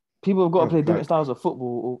 People have got to play different styles of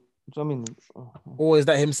football. Do you know what I mean? Or is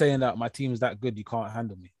that him saying that my team's that good, you can't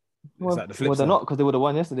handle me? Well, they're not, because they would have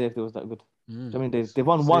won yesterday if they was that good. Do you know what I mean? They've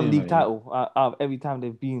won one league title out of every time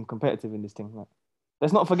they've been competitive in this thing. Like,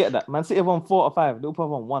 let's not forget that. Man City have won 4 or 5. Liverpool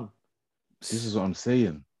have won 1. This is what I'm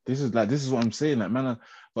saying. This is what I'm saying. Like, man,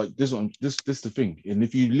 but this is the thing. And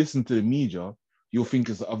if you listen to the media, you'll think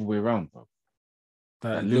it's the other way around, bro.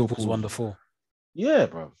 That Liverpool's wonderful. Yeah,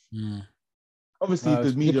 bro. Obviously,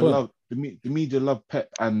 the media love Pep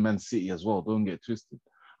and Man City as well. Don't get twisted.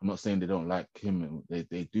 I'm not saying they don't like him.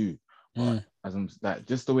 They do. But as I'm like,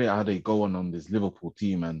 just the way how they go on this Liverpool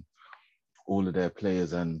team and all of their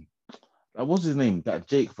players, and what's his name? That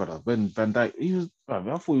Jake brother, when Van Dijk, I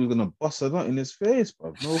thought he was gonna bust a nut in his face,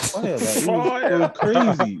 bro. No fire, like, he was going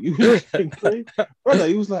crazy. He was going crazy, brother.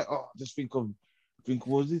 He was like, just think what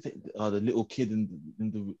was it? The little kid in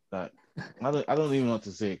the like. I don't even know what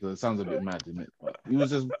to say because it sounds a bit mad, isn't it? But he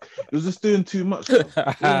was just doing too much, bro.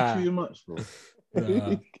 Doing too much, bro.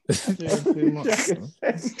 Doing too much, bro.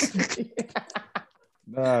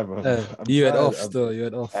 Nah, bro. You went off still. You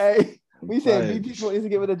went off. Hey. We saying BP needs to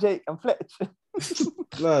get rid of Jake and Fletch.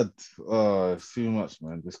 Blood. Oh, it's too much,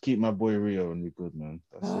 man. Just keep my boy Rio and we're good, man.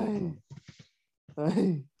 That's it,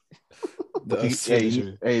 man.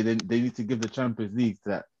 Hey, they need to give the Champions League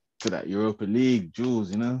to that Europa League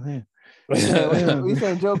jewels, you know? Hey. We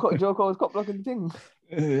saying Joe Cole's cop blocking the thing.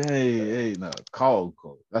 Hey, no, Carlton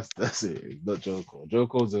Cole. That's it. Not Joe Cole. Joe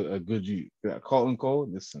Cole's a good youth. Carlton Cole,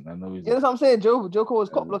 listen, I know he's. Yeah, that's what I'm saying. Joe Cole was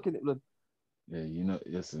cop blocking it, blood. Yeah, you know,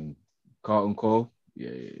 listen. Carlton Cole,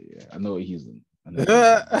 yeah. I know what he's in.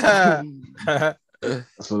 That's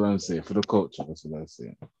what I'm saying. For the culture, that's what I'm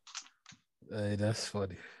saying. Hey, that's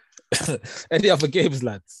funny. Any other games,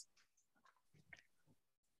 lads?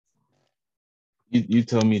 You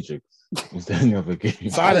tell me, Jigs. Is there any other game?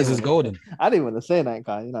 Silence is golden. I didn't want to say that,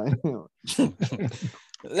 guy. You know.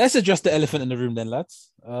 Let's address the elephant in the room, then,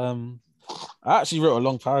 lads. I actually wrote a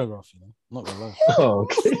long paragraph. You know, not gonna lie. Oh,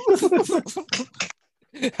 okay.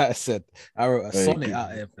 I wrote a sonnet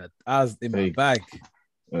out here, man. I was in my bag.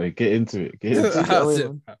 Get into it. I was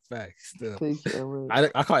in my bag still. Take it away.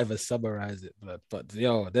 I can't even summarize it, but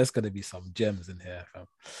yo, there's gonna be some gems in here, fam.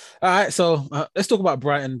 All right, so let's talk about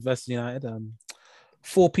Brighton versus United.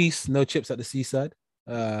 4-piece, no chips at the seaside.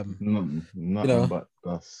 Nothing but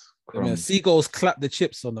dust. I mean, Seagulls clapped the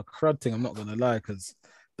chips on the crud thing. I'm not gonna lie, because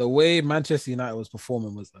the way Manchester United was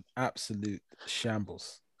performing was an absolute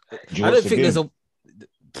shambles. I don't think there's a.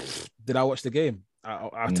 Did I watch the game?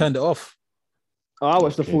 I turned it off. Oh, I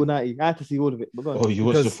watched the full 90. I had to see all of it. But oh, you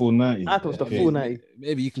watched the full 90? I watched the full 90.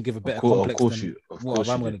 Maybe you can give a better complex than what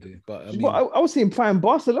I'm going to do. But I mean, I was seeing prime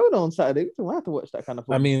Barcelona on Saturday. I have to watch that kind of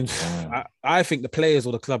football. I mean, I think the players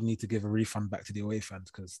or the club need to give a refund back to the away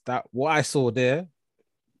fans, because what I saw there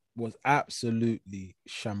was absolutely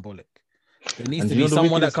shambolic. There needs to be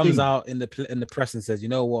someone that comes out in the press and says, you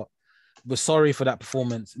know what? we're sorry for that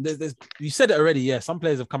performance. You said it already. Yeah, some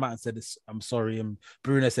players have come out and said this. I'm sorry. And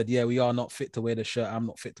Bruno said, yeah, we are not fit to wear the shirt. I'm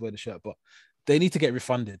not fit to wear the shirt, but they need to get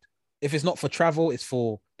refunded. If it's not for travel, it's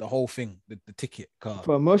for the whole thing, the ticket card.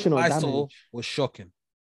 For emotional I damage. saw was shocking.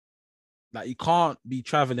 Like, you can't be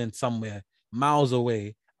traveling somewhere miles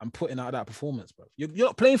away and putting out that performance, bro. You're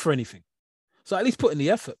not playing for anything. So at least put in the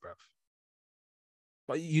effort, bro.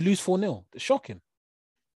 But you lose 4-0. It's shocking.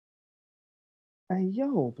 Hey,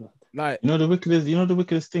 yo, blood. Like, You know the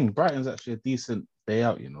wickedest thing. Brighton's actually a decent day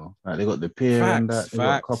out. You know, like they got the pier and that. They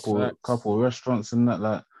got a couple restaurants and that.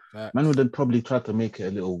 Like, man would have probably tried to make it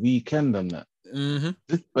a little weekend and that.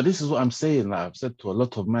 Mm-hmm. But this is what I'm saying. Like I've said to a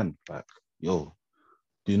lot of men, like, yo,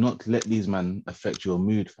 do not let these men affect your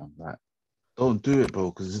mood, fam. Like, don't do it,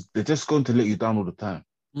 bro, because they're just going to let you down all the time.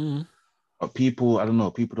 Mm-hmm. But people, I don't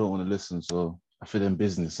know, people don't want to listen, so I feel them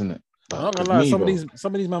business, innit? I'm not gonna lie,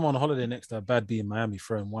 some of these men on holiday next to a bad B in Miami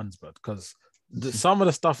throwing ones, bro, because some of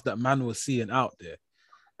the stuff that man was seeing out there.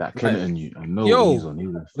 That Kennington, you, I know what he's on. He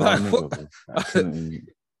was like,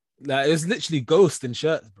 it was literally ghost in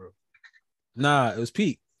shirts, bro. Nah, it was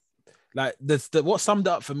peak. Like, what summed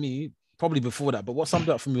it up for me, probably before that, but what summed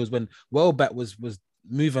it up for me was when Welbeck was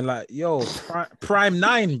moving like, yo, prime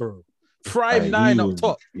 9, bro. Prime 9 up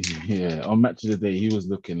top. Yeah, on Match of the Day, he was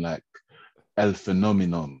looking like El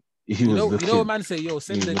Phenomenon. You know what man say, yo,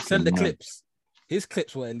 send the clips. His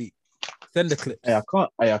clips were elite. Send the clips. Hey, I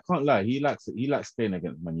can't lie. He likes playing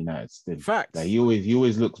against Man United still. Facts. Like, he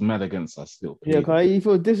always looks mad against us still. Yeah, because he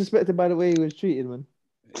feels disrespected by the way he was treated, man.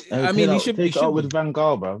 I mean, he should take it out with Van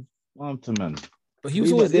Gaal, bro. Arm to man. But he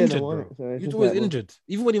was always injured, bro. He was always injured.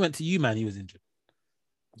 Even when he went to you, man, he was injured.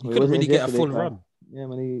 He couldn't really get a full run. Yeah,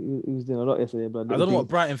 man, he was doing a lot yesterday, but I don't know what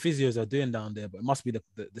Brighton physios are doing down there, but it must be the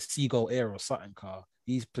Seagull Air or something car.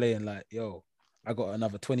 He's playing like, yo, I got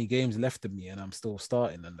another 20 games left of me and I'm still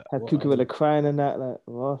starting. And that. Had Cucurella crying and that, like,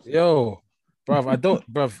 what? Yo,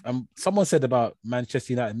 bruv, someone said about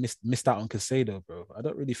Manchester United missed out on Casado, bro. I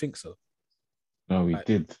don't really think so. No, we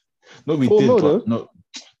did. No, we did, but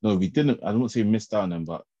no, we didn't. I don't say missed out on him,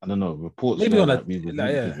 but I don't know. Reports maybe on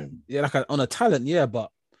on a talent, yeah, but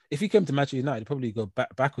if he came to Manchester United, he'd probably go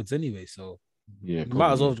backwards anyway. So yeah, you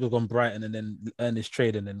might as well go on Brighton and then earn his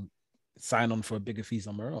trade and then sign on for a bigger fee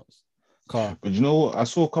somewhere else. But you know what? I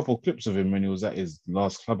saw a couple of clips of him when he was at his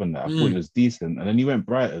last club and that. I thought he was decent. And then he went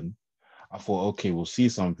Brighton. I thought, okay, we'll see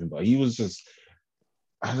something. But he was just,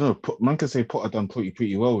 I don't know, man can say Potter done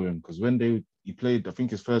pretty well with him because when he played, I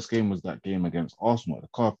think his first game was that game against Arsenal at the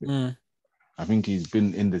Carpet. I think he's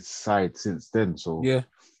been in the side since then. So yeah,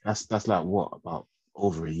 that's like what, about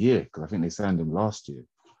over a year? Because I think they signed him last year.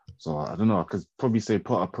 So I don't know. I could probably say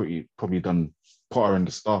Potter and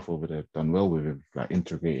the staff over there done well with him, like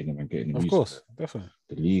integrating him and getting him used to definitely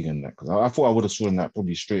the league and that. Because I thought I would have seen that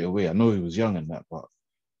probably straight away. I know he was young and that, but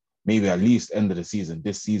maybe at least end of the season,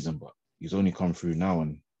 this season. But he's only come through now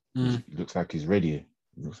and he looks like he's ready.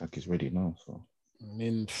 He looks like he's ready now. So I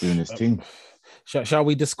mean, doing his thing. Shall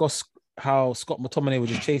we discuss how Scott McTominay was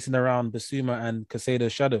just chasing around Basuma and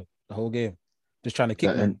Casado's shadow the whole game, just trying to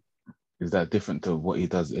kick them? Is that different to what he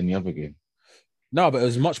does in the other game? No, but it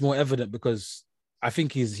was much more evident because I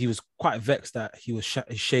think he was quite vexed that he was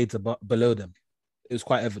shades below them. It was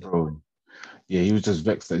quite evident. Bro. Yeah, he was just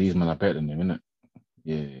vexed that these men are better than him, innit?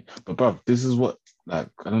 Yeah. But bruv, this is what, like,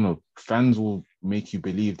 I don't know, fans will make you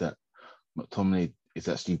believe that McTominay is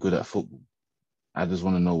actually good at football. I just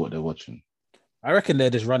want to know what they're watching. I reckon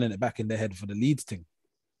they're just running it back in their head for the Leeds thing.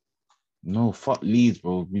 No, fuck Leeds,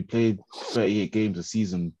 bro. We played 38 games a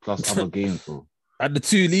season plus other games, bro. And the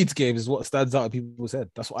 2 Leeds games is what stands out in people's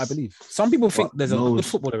head. That's what I believe. Some people think there's a good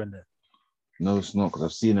footballer in there. No, it's not, because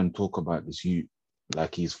I've seen them talk about this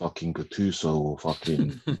like he's fucking Gattuso or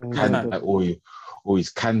fucking or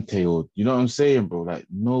he's Kante, or you know what I'm saying, bro? Like,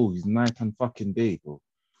 no, he's night and fucking day, bro.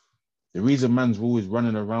 The reason man's always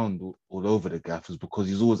running around all over the gaff is because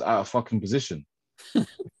he's always out of fucking position. Come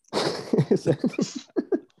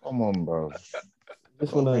on, bro.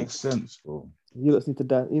 This one makes sense, bro. You need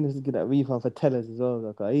to get that refund for Tellers as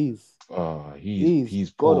well. Like,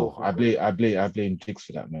 he's poor. I blame Jigs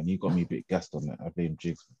for that, man. He got me a bit gassed on that. I blame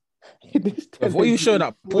Jigs. What you showing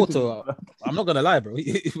up, Porto? I'm not gonna lie, bro.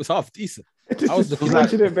 It was half decent. I was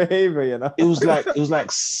unfortunate behavior, you know. It was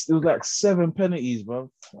like 7 penalties,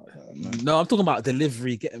 bro. No, I'm talking about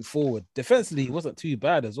delivery, getting forward. Defensively, he wasn't too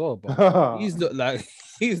bad as well, but he's looked like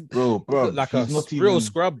he's like a real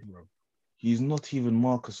scrub, bro. He's not even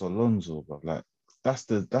Marcus Alonso, bro. Like that's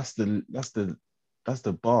the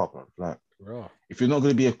bar, bro. Like, if you're not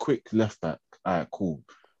gonna be a quick left back, all right, cool.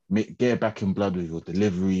 Get back in blood with your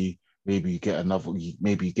delivery, maybe you get another,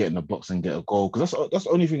 maybe you get in the box and get a goal. Because that's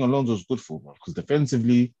the only thing Alonso's good for, bro. Because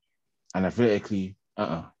defensively and athletically,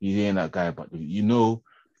 he ain't that guy. But you know,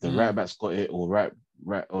 the right back's got it, or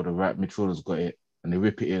the right midfielder's got it, and they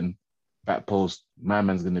whip it in, back post, my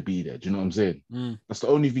man's gonna be there. Do you know what I'm saying? That's the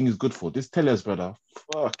only thing he's good for. This Tellez, brother,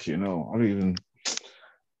 fuck, I don't even.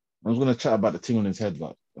 I was gonna chat about the thing on his head,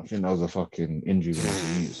 but I think that was a fucking injury when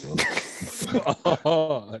he mute. So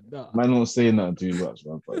No. man, not saying that too much,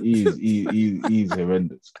 man. But he's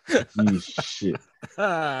horrendous. He's shit.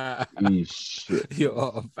 He's shit.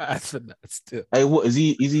 You're bad for that still. Hey, what is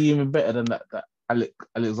he? Is he even better than that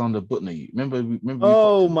Alexander Butner? Remember?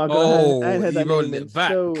 Oh my god! I ain't Oh, heard he that rolled name in it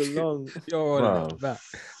back. so long. You're rolling it back.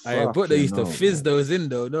 Fuck, Butler used to fizz bro. those in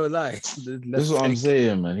though, no lie. This is what I'm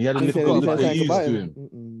saying, man. He had a You I said little you said something used about to him.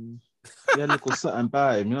 him. He had a little something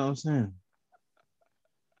by him. You know what I'm saying?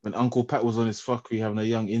 When Uncle Pat was on his fuckery having a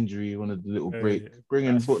young injury, he wanted a little break. Bring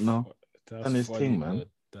in Butner. Done his thing, man.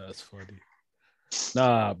 That's funny.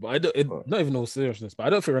 Nah, but I don't. Not even all seriousness, but I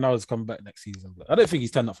don't think Ronaldo's coming back next season. But I don't think he's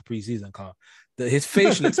turned up for pre-season, car. His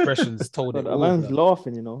facial expressions told it But a all. man's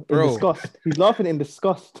laughing, in disgust. He's laughing in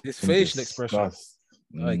disgust. His facial expressions.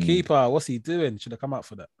 Keeper, what's he doing? Should have come out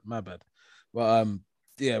for that. My bad. But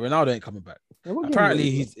yeah, Ronaldo ain't coming back. Yeah, Apparently,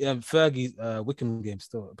 he's Fergie's Wickham game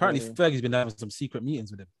still. Apparently, Fergie's been having some secret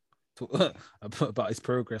meetings with him about his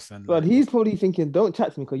progress and. But he's probably thinking, "Don't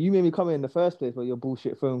chat to me because you made me come in the first place for your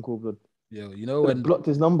bullshit phone call, blood." Yo, you know when blocked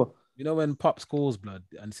his number. You know when Pops calls, blood,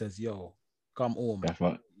 and says, "Yo, come home."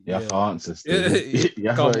 You have to answer still. You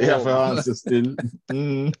have to answer still.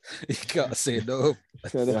 You gotta say no.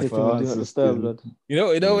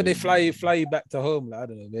 You know when they fly you back to home, like, I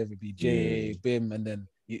don't know, whether it be J, Bim, and then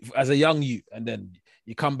as a young you, and then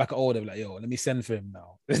you come back older, like, yo, let me send for him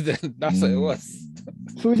now. That's what it was.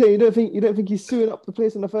 So you don't think he's suing up the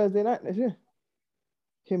place on the Thursday night next year?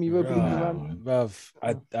 Him, you Europa League man. Bruv,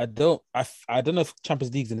 I don't know if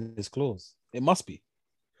Champions League's in this clause. It must be.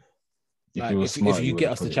 If you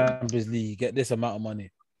get us to Champions League, get this amount of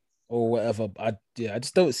money or whatever. I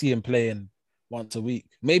just don't see him playing once a week.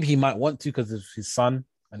 Maybe he might want to because of his son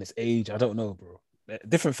and his age. I don't know, bro.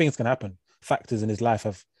 Different things can happen. Factors in his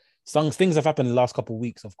life things have happened in the last couple of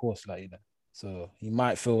weeks, of course, So he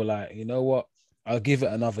might feel like, you know what, I'll give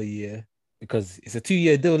it another year because it's a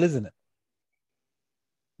 2-year deal, isn't it?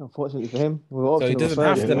 Unfortunately for him, so he doesn't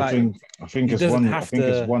have to I think it's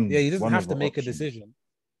one. Yeah, he doesn't have to make a decision.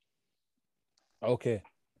 Okay.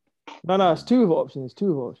 No, it's two of options.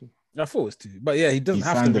 I thought it was 2, but yeah, he doesn't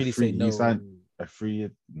have to really say no. He signed a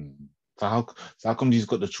 3-year. So how come he's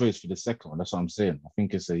got the choice for the second one? That's what I'm saying. I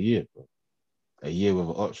think it's a year, bro. A year with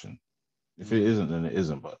an option. If it isn't, then it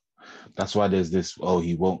isn't. But that's why there's this. Oh,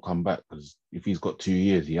 he won't come back because if he's got 2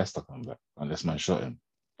 years, he has to come back unless man shot him.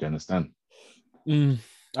 Do you understand?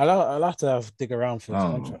 I'll have to dig around for his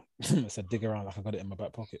contract. I said dig around like I got it in my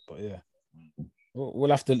back pocket, but yeah. We'll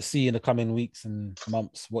have to see in the coming weeks and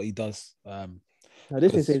months what he does. Now,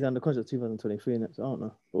 this is he's under contract 2023, and so I don't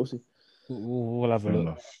know. But we'll see. We'll have a look.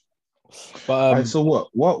 Enough. But so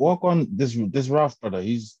what on this Ralph brother?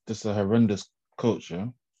 He's just a horrendous coach, yeah.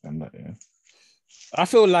 And that, yeah. I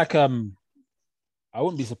feel like I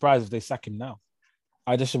wouldn't be surprised if they sack him now.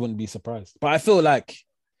 I just wouldn't be surprised. But I feel like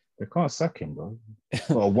they can't sack him, bro.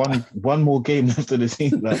 Well, one more game after the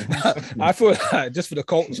season. I feel like just for the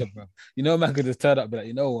culture, bro. Man could just turn up and be like,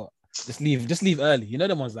 you know what? Just leave early. You know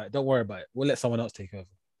them ones like, don't worry about it. We'll let someone else take over.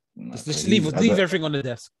 Just leave everything on the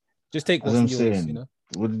desk. Just take what's yours, saying,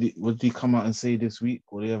 What did he come out and say this week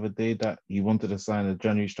or the other day that he wanted to sign a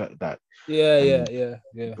January strike? Yeah.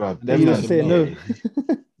 Bro, he didn't say no.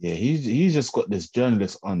 Yeah, he's just got this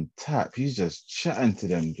journalist on tap. He's just chatting to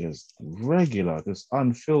them, just regular, just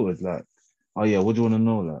unfiltered. Like, oh yeah, what do you want to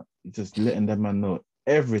know? Like, just letting that man know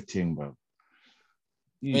everything, bro.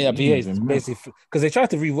 He's basically because they tried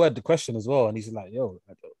to reword the question as well, and he's like, "Yo,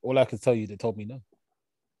 all I can tell you, they told me no."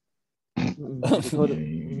 And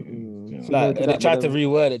they tried to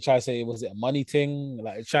reword it, try to say, was it a money thing?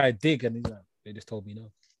 Like, try to dig, and he's like, they just told me no.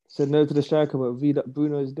 Said no to the striker, but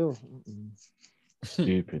Bruno's deal.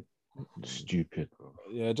 Stupid, bro.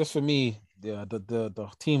 Yeah, just for me, yeah,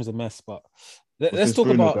 the team's a mess. But let's talk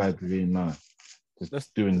about.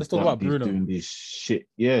 Let's talk about Bruno doing this shit.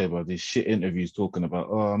 Yeah, but these shit interviews talking about,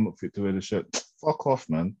 oh, I'm not fit to wear the shirt. Fuck off,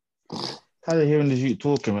 man. Tired of hearing this youth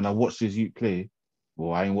talking when I watched this youth play.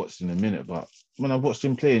 Well, I ain't watched in a minute, but when I watched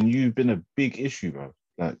him play, and you've been a big issue, bro.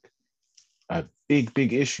 Like a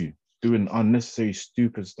big issue, doing unnecessary,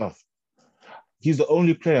 stupid stuff. He's the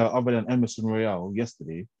only player other than Emerson Royale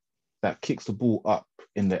yesterday that kicks the ball up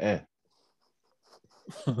in the air.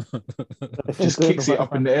 Just kicks it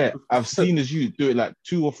up in the air. I've seen as you do it like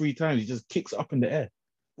 2 or 3 times. He just kicks it up in the air.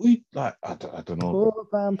 We like I don't know. Hope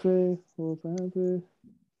and pray.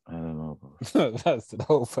 I don't know, bro. That's the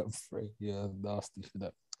whole free. Yeah, nasty for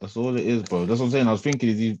that. That's all it is, bro. That's what I'm saying. I was thinking,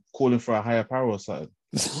 is he calling for a higher power or something?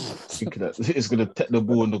 Thinking that it's gonna take the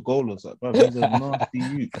ball in the goal or something. Bro, he's a nasty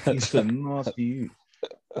youth. He's a nasty youth.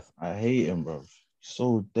 I hate him, bro.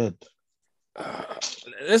 So dead.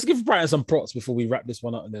 Let's give Brighton some props before we wrap this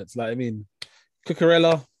one up. It's like, I mean,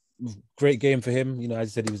 Cucurella, great game for him. You know, as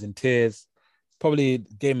you said, he was in tears. Probably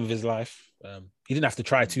game of his life. He didn't have to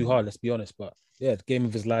try too hard, let's be honest. But yeah, the game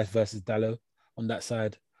of his life versus Dalot on that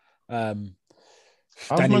side. How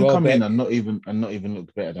man come in and not even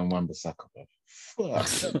look better than Wan-Bissaka, bro?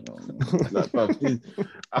 Like, bro,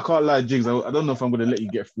 I can't lie, Jigs. I don't know if I'm gonna let you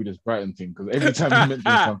get through this Brighton thing because every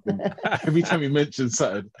time you mention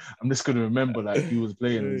something, I'm just gonna remember like he was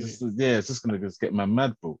playing. It's just gonna get my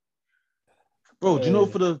mad, bro. Bro, do you know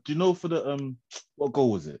for the what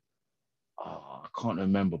goal was it? Oh, I can't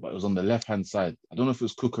remember, but it was on the left hand side. I don't know if it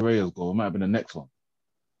was Cucurella's goal. It might have been the next one.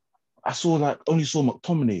 I only saw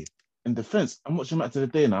McTominay in defense. I'm watching Matt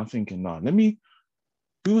today and I'm thinking,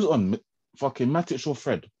 who was on? Fucking Matic or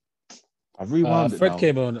Fred? I've rewound it. Fred now.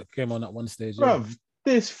 came on at one stage. Bruv,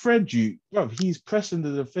 this Fred, he's pressing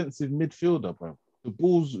the defensive midfielder, bruv. The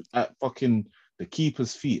ball's at fucking the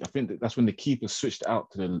keeper's feet. I think that's when the keeper switched out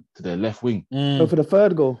to the left wing. Oh, for the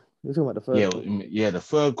third goal. You're talking about the third goal. Yeah, the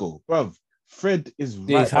third goal. Bruv, Fred is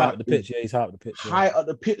he's high up the pitch. Yeah, he's high up the pitch. High up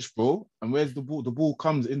the pitch, bro. And where's the ball? The ball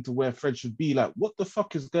comes into where Fred should be. Like, what the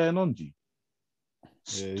fuck is going on, G?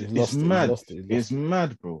 Yeah, it's mad. It's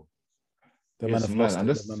mad, bro. And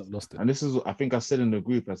this is, I think I said in the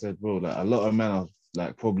group, I said, bro, like a lot of men are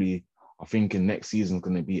like probably are thinking next season's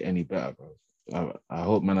gonna be any better, bro. I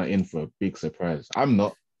hope men are in for a big surprise. I'm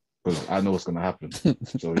not, because I know what's gonna happen.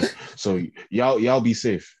 So y'all be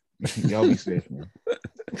safe. Y'all be safe, man.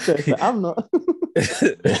 I'm not.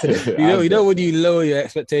 you know when you lower your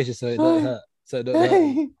expectations so it don't hurt.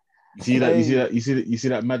 You see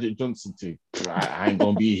that Magic Johnson thing? I ain't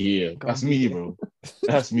gonna be here. That's me, bro.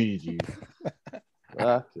 That's me, G.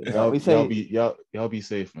 Y'all be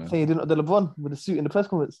safe, man. Saying you didn't the LeBron with the suit in the press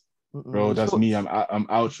conference. Bro, that's me. I'm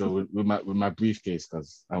outro with my briefcase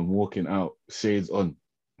because I'm walking out, shades on,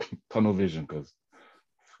 tunnel vision because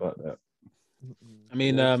fuck that. I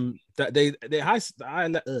mean, that they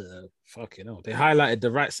highlighted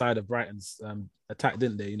the right side of Brighton's attack,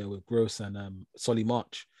 didn't they? You know, with Gross and Solly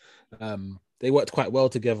March. They worked quite well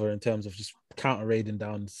together in terms of just counter raiding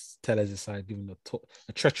down Tellez' side, giving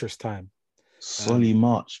a treacherous time. Solly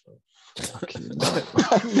March, bro.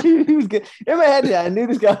 I knew he was good. In my head, I knew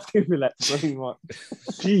this guy was going to be like Solly March.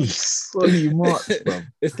 Jeez, Solly March, bro.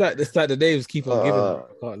 It's like the names keep on giving. I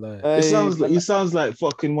can't lie. He sounds like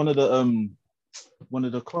fucking one of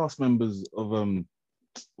the class members of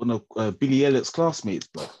one of Billy Elliott's classmates,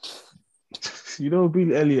 bro. You know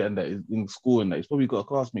Billy Elliott and that is in school and that he's probably got a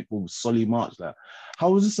classmate called Solly March. Like,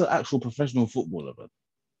 how is this an actual professional footballer, bro?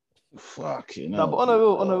 Fucking hell. No, but on a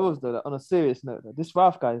real though, like, on a serious note, though, this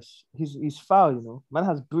Ralph guy, he's foul, you know. Man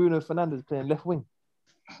has Bruno Fernandes playing left wing.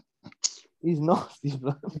 He's nasty,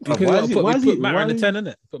 bro. Why is he put Matter in the 10,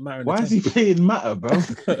 innit? Put Matter in the 10. Why is he playing Matter, bro?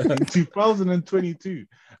 In 2022,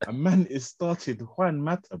 a man is started Juan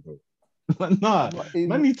Mata, bro.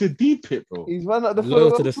 Man need to deep it, bro. He's run out the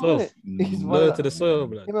low to the soil. He's low to the soil,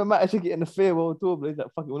 bro. Him and Matt should get in the farewell tour, but he's like,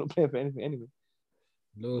 fuck it, we're not playing for anything anyway.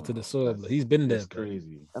 Low to the soil, bro. He's been there. That's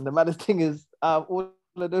crazy. And the maddest thing is, all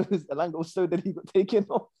of those, Alanga was so that he got taken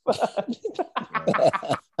off.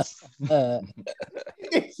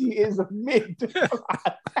 He is a mid.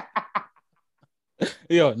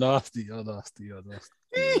 You're nasty. You're laughing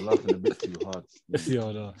a bit too hard.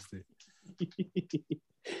 You're nasty.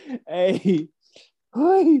 Hey,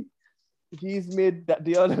 he's mid. That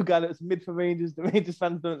the other guy that's mid for Rangers. The Rangers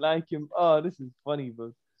fans don't like him. Oh, this is funny,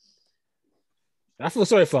 bro. I feel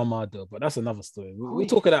sorry for Ahmad though, but that's another story. We'll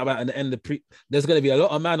talk about at the end of there's going to be a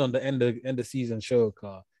lot of man on the end of season show,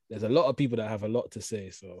 car. There's a lot of people that have a lot to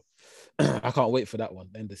say, so I can't wait for that one,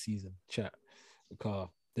 end of season chat.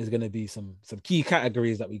 Car. There's going to be some key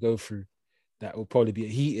categories that we go through that will probably be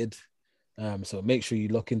heated. So make sure you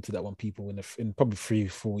lock into that one, people, in probably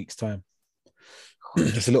 3-4 weeks' time.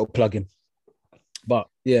 Just a little plug-in. But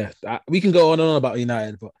yeah, we can go on and on about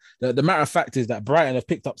United, but the matter of fact is that Brighton have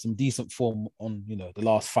picked up some decent form on, you know, the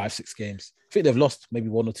last 5-6 games. I think they've lost maybe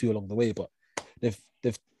 1 or 2 along the way, but they've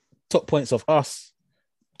took points off us,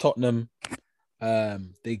 Tottenham.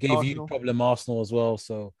 They gave Arsenal. You problem Arsenal as well.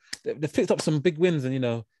 So they've picked up some big wins, and you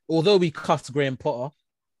know, although we cussed Graham Potter,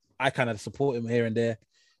 I kind of support him here and there.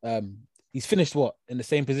 He's finished what in the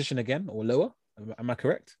same position again or lower? Am I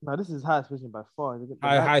correct? No, this is highest position by far.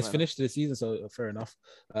 Highest finish to the season, so fair enough.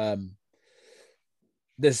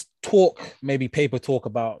 There's talk, maybe paper talk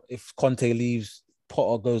about if Conte leaves,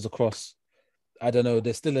 Potter goes across. I don't know.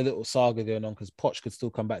 There's still a little saga going on because Poch could still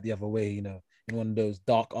come back the other way, in one of those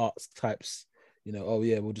dark arts types. Oh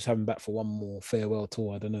yeah, we'll just have him back for one more farewell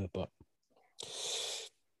tour. I don't know, but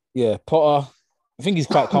yeah, Potter. I think he's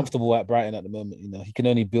quite comfortable at Brighton at the moment. He can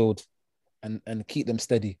only build and keep them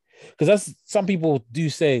steady because that's some people do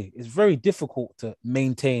say it's very difficult to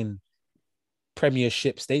maintain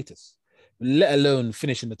Premiership status, let alone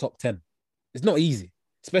finish in the top 10. It's not easy,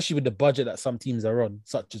 especially with the budget that some teams are on,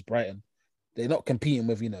 such as Brighton. They're not competing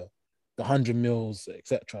with, the 100 mils,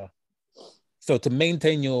 etc. So to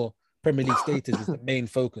maintain your Premier League status is the main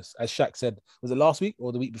focus. As Shaq said, was it last week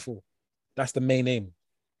or the week before? That's the main aim.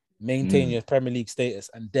 Maintain your Premier League status,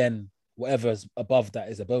 and then whatever's above that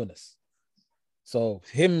is a bonus. So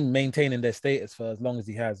him maintaining their status for as long as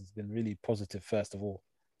he has been really positive, first of all,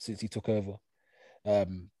 since he took over.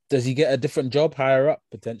 Does he get a different job higher up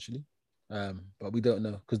potentially? But we don't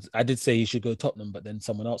know because I did say he should go Tottenham, but then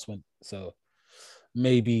someone else went. So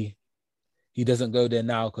maybe he doesn't go there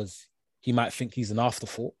now because he might think he's an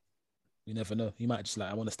afterthought. You never know. He might just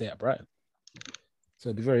I want to stay at Brighton. So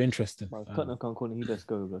it'd be very interesting. Well, Tottenham can't call him. He just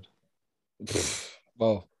go good.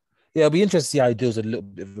 Well, yeah, it'll be interesting to see how he deals with a little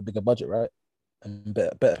bit of a bigger budget, right? And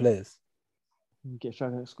better players. Get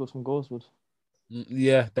trying to score some goals, would.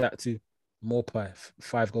 Yeah, that too. More pie,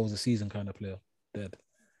 5 goals a season kind of player. Dead.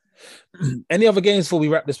 Any other games before we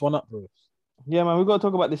wrap this one up, bro? Yeah, man, we got to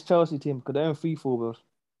talk about this Chelsea team because they're in 3-4, bro.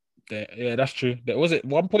 Yeah, that's true. Was it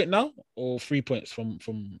 1 point now or 3 points from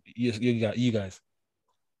you guys?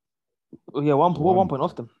 Oh, yeah, one point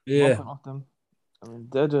off them. Yeah. 1 point off them. I mean,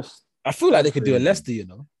 they're just... I feel like they could do a Leicester,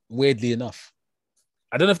 weirdly enough.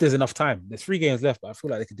 I don't know if there's enough time. There's 3 games left, but I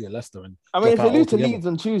feel like they could do a Leicester. I mean, if they lose to Leeds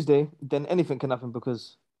on Tuesday, then anything can happen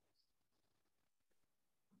because...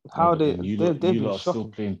 You lot are still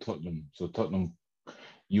playing Tottenham. So Tottenham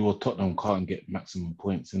can't get maximum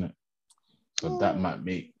points in it. So that might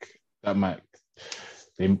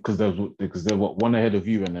because they're 1 ahead of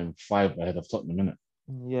you and then 5 ahead of Tottenham, innit?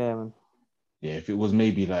 Yeah, man. Yeah, if it was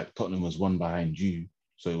maybe like Tottenham was 1 behind you,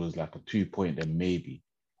 so it was like a 2 point, then maybe.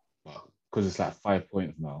 But because it's like 5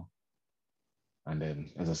 points now, and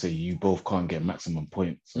then as I say, you both can't get maximum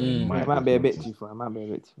points. So it might be a bit too far.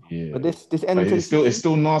 Yeah. But this end it's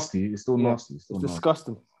still nasty. It's still nasty. It's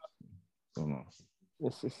disgusting. Still nasty.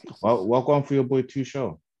 It's Well, go on for your boy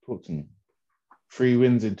Tuchel. Talk to me. 3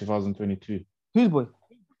 wins in 2022. Whose boy?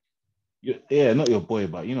 Yeah, not your boy,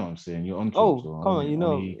 but you know what I'm saying. You're on. Oh, come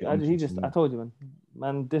on, I told you, man.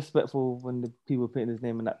 Man, disrespectful when the people putting his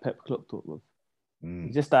name in that Pep Klopp talk, bro.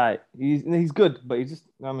 He's just he's good, but he's just,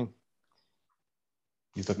 I mean.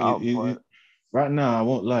 He's like, right now, I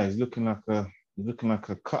won't lie, he's looking like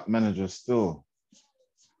a cut manager still.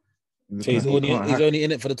 So he's only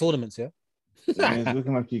in it for the tournaments, yeah? Yeah, he's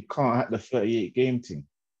looking like he can't hack the 38 game thing.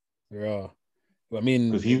 Yeah. I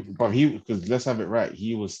mean, because let's have it right,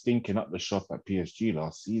 he was stinking up the shop at PSG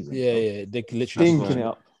last season. Yeah, they can literally stinking it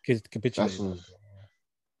up. Capitulate.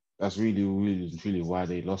 That's really, really, really why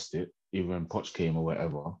they lost it, even when Poch came or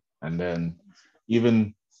whatever. And then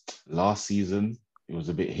even last season, it was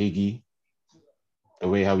a bit higgy. The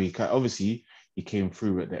way how obviously he came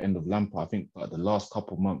through at the end of Lampard. I think but the last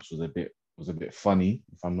couple of months was a bit funny,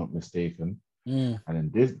 if I'm not mistaken. And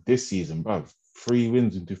then this season, bro, 3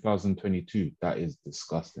 wins in 2022. That is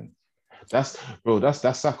disgusting. That's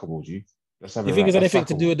sackable, G. Do you think it's anything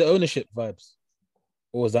to do with the ownership vibes,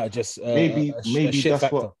 or is that just maybe a shit that's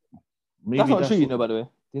factor? what? Maybe that's not true, by the way.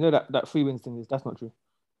 You know that 3 wins thing that's not true.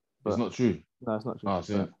 It's not true. No, it's not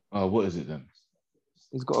true. What is it then?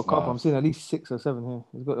 He's got a couple. I'm seeing at least 6 or 7 here.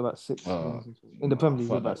 He's got about 6 wins. In the Premier League, he's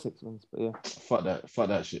got about 6 wins. But yeah. Fuck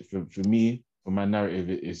that shit. For me, for my narrative,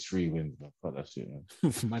 it is 3 wins. Bro. Fuck that shit,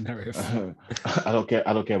 man. For my narrative. I don't care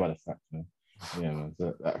about the facts, man. Yeah, man.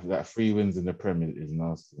 So that 3 wins in the Premier is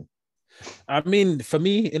nasty. I mean, for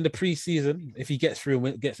me, in the pre-season, if he gets through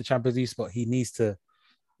and gets the Champions League spot, he needs to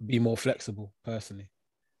be more flexible, personally.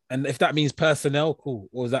 And if that means personnel, cool.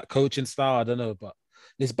 Or is that coaching style? I don't know. But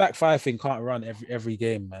this back 5 thing can't run every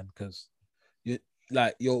game, man, because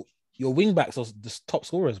your wing backs are the top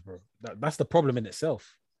scorers, bro. That's the problem in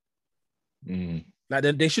itself. Like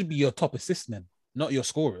they should be your top assist men, not your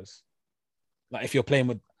scorers. Like if you're playing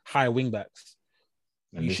with high wing backs,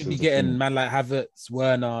 you should be getting man like Havertz,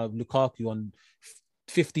 Werner, Lukaku on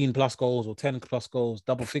 15 plus goals or 10 plus goals,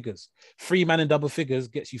 double figures. 3 man in double figures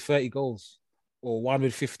gets you 30 goals, or 1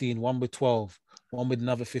 with 15, 1 with 12, 1 with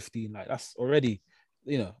another 15. Like that's already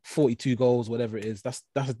 42 goals, whatever it is. That's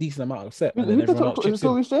a decent amount of set. And Who's then the everyone else top? chips It's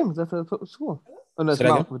still in. Reece James. That's the top score. Oh no, it's Say that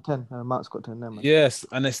Mount again? with 10. Mount's got 10 there, man. Yes,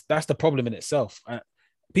 and that's the problem in itself.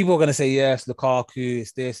 People are going to say, yes, Lukaku,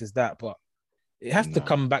 it's this, it's that, but it has to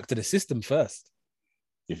come back to the system first.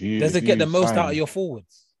 Does it get the most out of your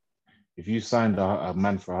forwards? If you signed a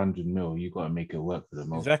man for 100 mil, you got to make it work for the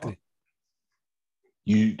most part.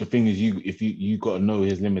 The thing is, you got to know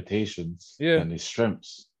his limitations and his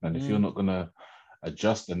strengths, and if you're not gonna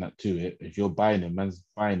adjust to it, if you're buying him and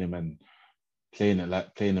playing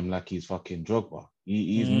him like he's fucking Drogba,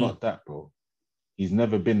 he's not that, bro. He's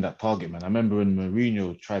never been that target man. I remember when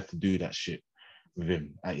Mourinho tried to do that shit with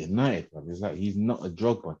him at United, bro. It's like he's not a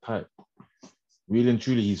Drogba type. Really and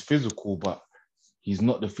truly, he's physical, but he's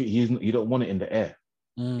not you don't want it in the air.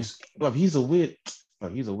 He's a weird.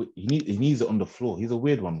 He needs it on the floor. He's a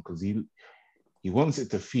weird one because he wants it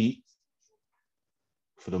to feet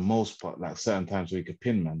for the most part, like certain times where he could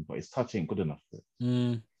pin man, but his touch ain't good enough for it.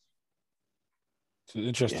 It's an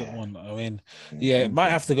interesting one. I mean, it might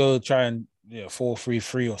have to go try and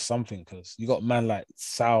 4-3-3 or something because you got man like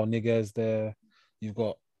Sal niggas there. You've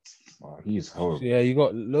got he's horrible. Yeah, you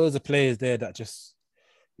got loads of players there that just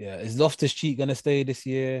is Loftus-Cheek gonna stay this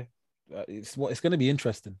year? It's going to be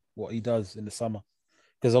interesting what he does in the summer.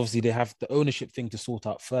 Because obviously they have the ownership thing to sort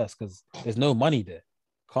out first because there's no money there.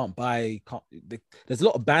 There's a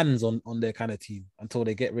lot of bans on their kind of team until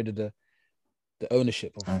they get rid of the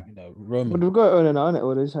ownership of Roman. But they've got to own it now, innit?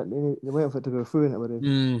 Or they're waiting for it to go through, innit? But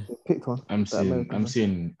they picked one. I'm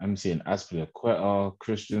seeing Aspilicueta,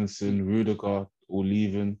 Christensen, Rudiger all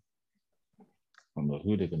leaving. I don't know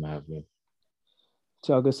who they're gonna have there.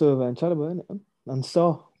 Thiago Silva and Chalobah, innit? And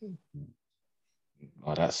Saw.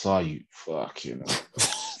 Oh, that saw you. Fuck,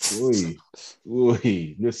 Oi.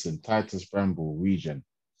 Listen, Titus Bramble, regen.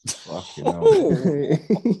 Fucking hell.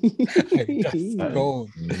 That's gold.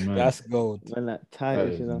 That's gold. Man, that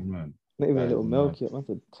Titus, Man. Not even a little milky. Man,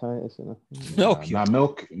 the Titus, Milk.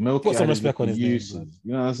 Put some respect on his uses. name.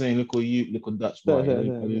 You know what I'm saying? Little Dutch boy.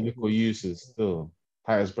 Little uses still.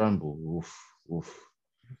 Titus Bramble. Oof.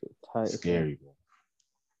 Titus, scary, bro.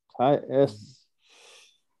 Titus.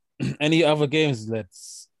 Any other games,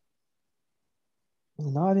 lads?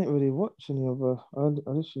 No, I didn't really watch any other. I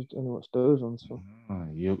just only watched those ones. So.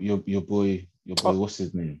 Your boy, what's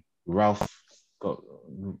his name? Ralph got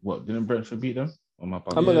what? Didn't Brentford beat them? I'm not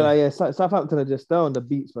gonna lie. Southampton are just down on the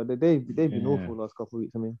beats, but they've been awful the last couple of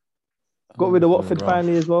weeks. I mean, got rid of Watford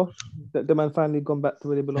finally as well. The man finally gone back to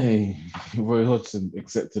where they belong. Hey, Roy Hodgson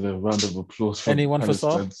accepted a round of applause from anyone for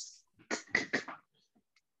Saar.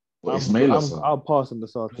 I'll pass on the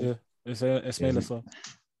Saar. Yeah, it's Ismaila Saar.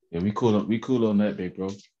 Yeah, we cool on that, big bro.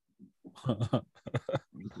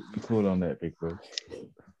 we cool on that, big bro.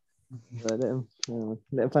 Let him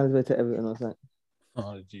find his way to Everton or something.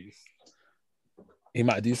 Oh jeez, he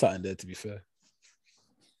might do something there. To be fair,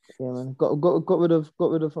 yeah, man. Got rid of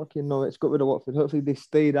fucking Norwich. Got rid of Watford. Hopefully they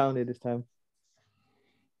stay down there this time.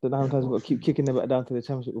 Don't know how many times we've got to keep kicking them back down to the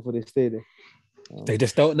Championship before they stay there. They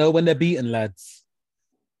just don't know when they're beaten, lads.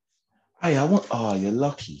 Hey, you're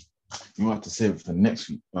lucky. You might have to save it for next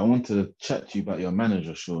week. But I wanted to chat to you about your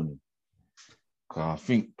manager, Shawnee. Because I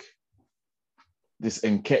think this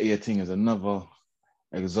Nketiah thing is another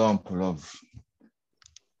example of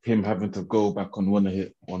him having to go back on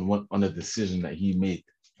a decision that he made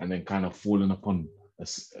and then kind of falling upon a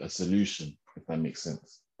solution, if that makes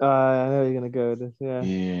sense. I know you're gonna go with this, yeah.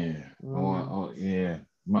 Yeah. Yeah.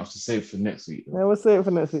 You might have to save it for next week. Though. Yeah, we'll save it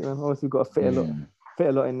for next week, man. Obviously, we've got to fit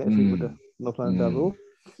a lot in next week with the no plan double.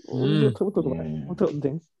 We'll talk about it. We'll talk the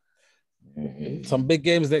things. Some big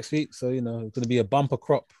games next week, so it's going to be a bumper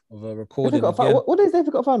crop of a recording. What days they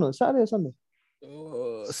got final? Saturday or Sunday?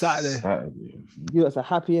 Saturday. You guys are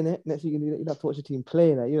happy in it. Next week you have to watch your team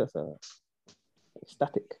play. Like you guys are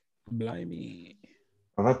ecstatic. Blimey.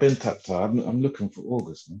 I've been tapped out. I'm looking for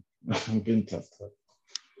August, man. I've been tapped out.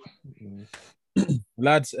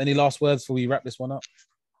 Lads, any last words before we wrap this one up?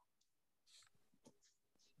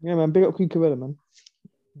 Yeah, man. Big up Cucurella, man.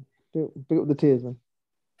 Big up the tears, man.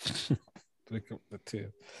 Big up the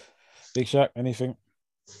tears. Big Shaq, anything?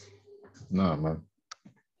 No, man.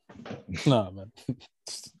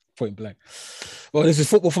 Point blank. Well, this is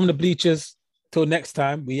Football from the Bleachers. Till next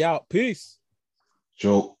time, we out. Peace.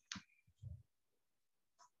 Joe.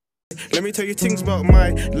 Let me tell you things about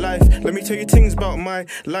my life. Let me tell you things about my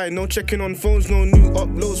life. No checking on phones, no new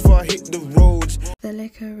uploads before I hit the roads. The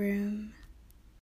Liquor Room.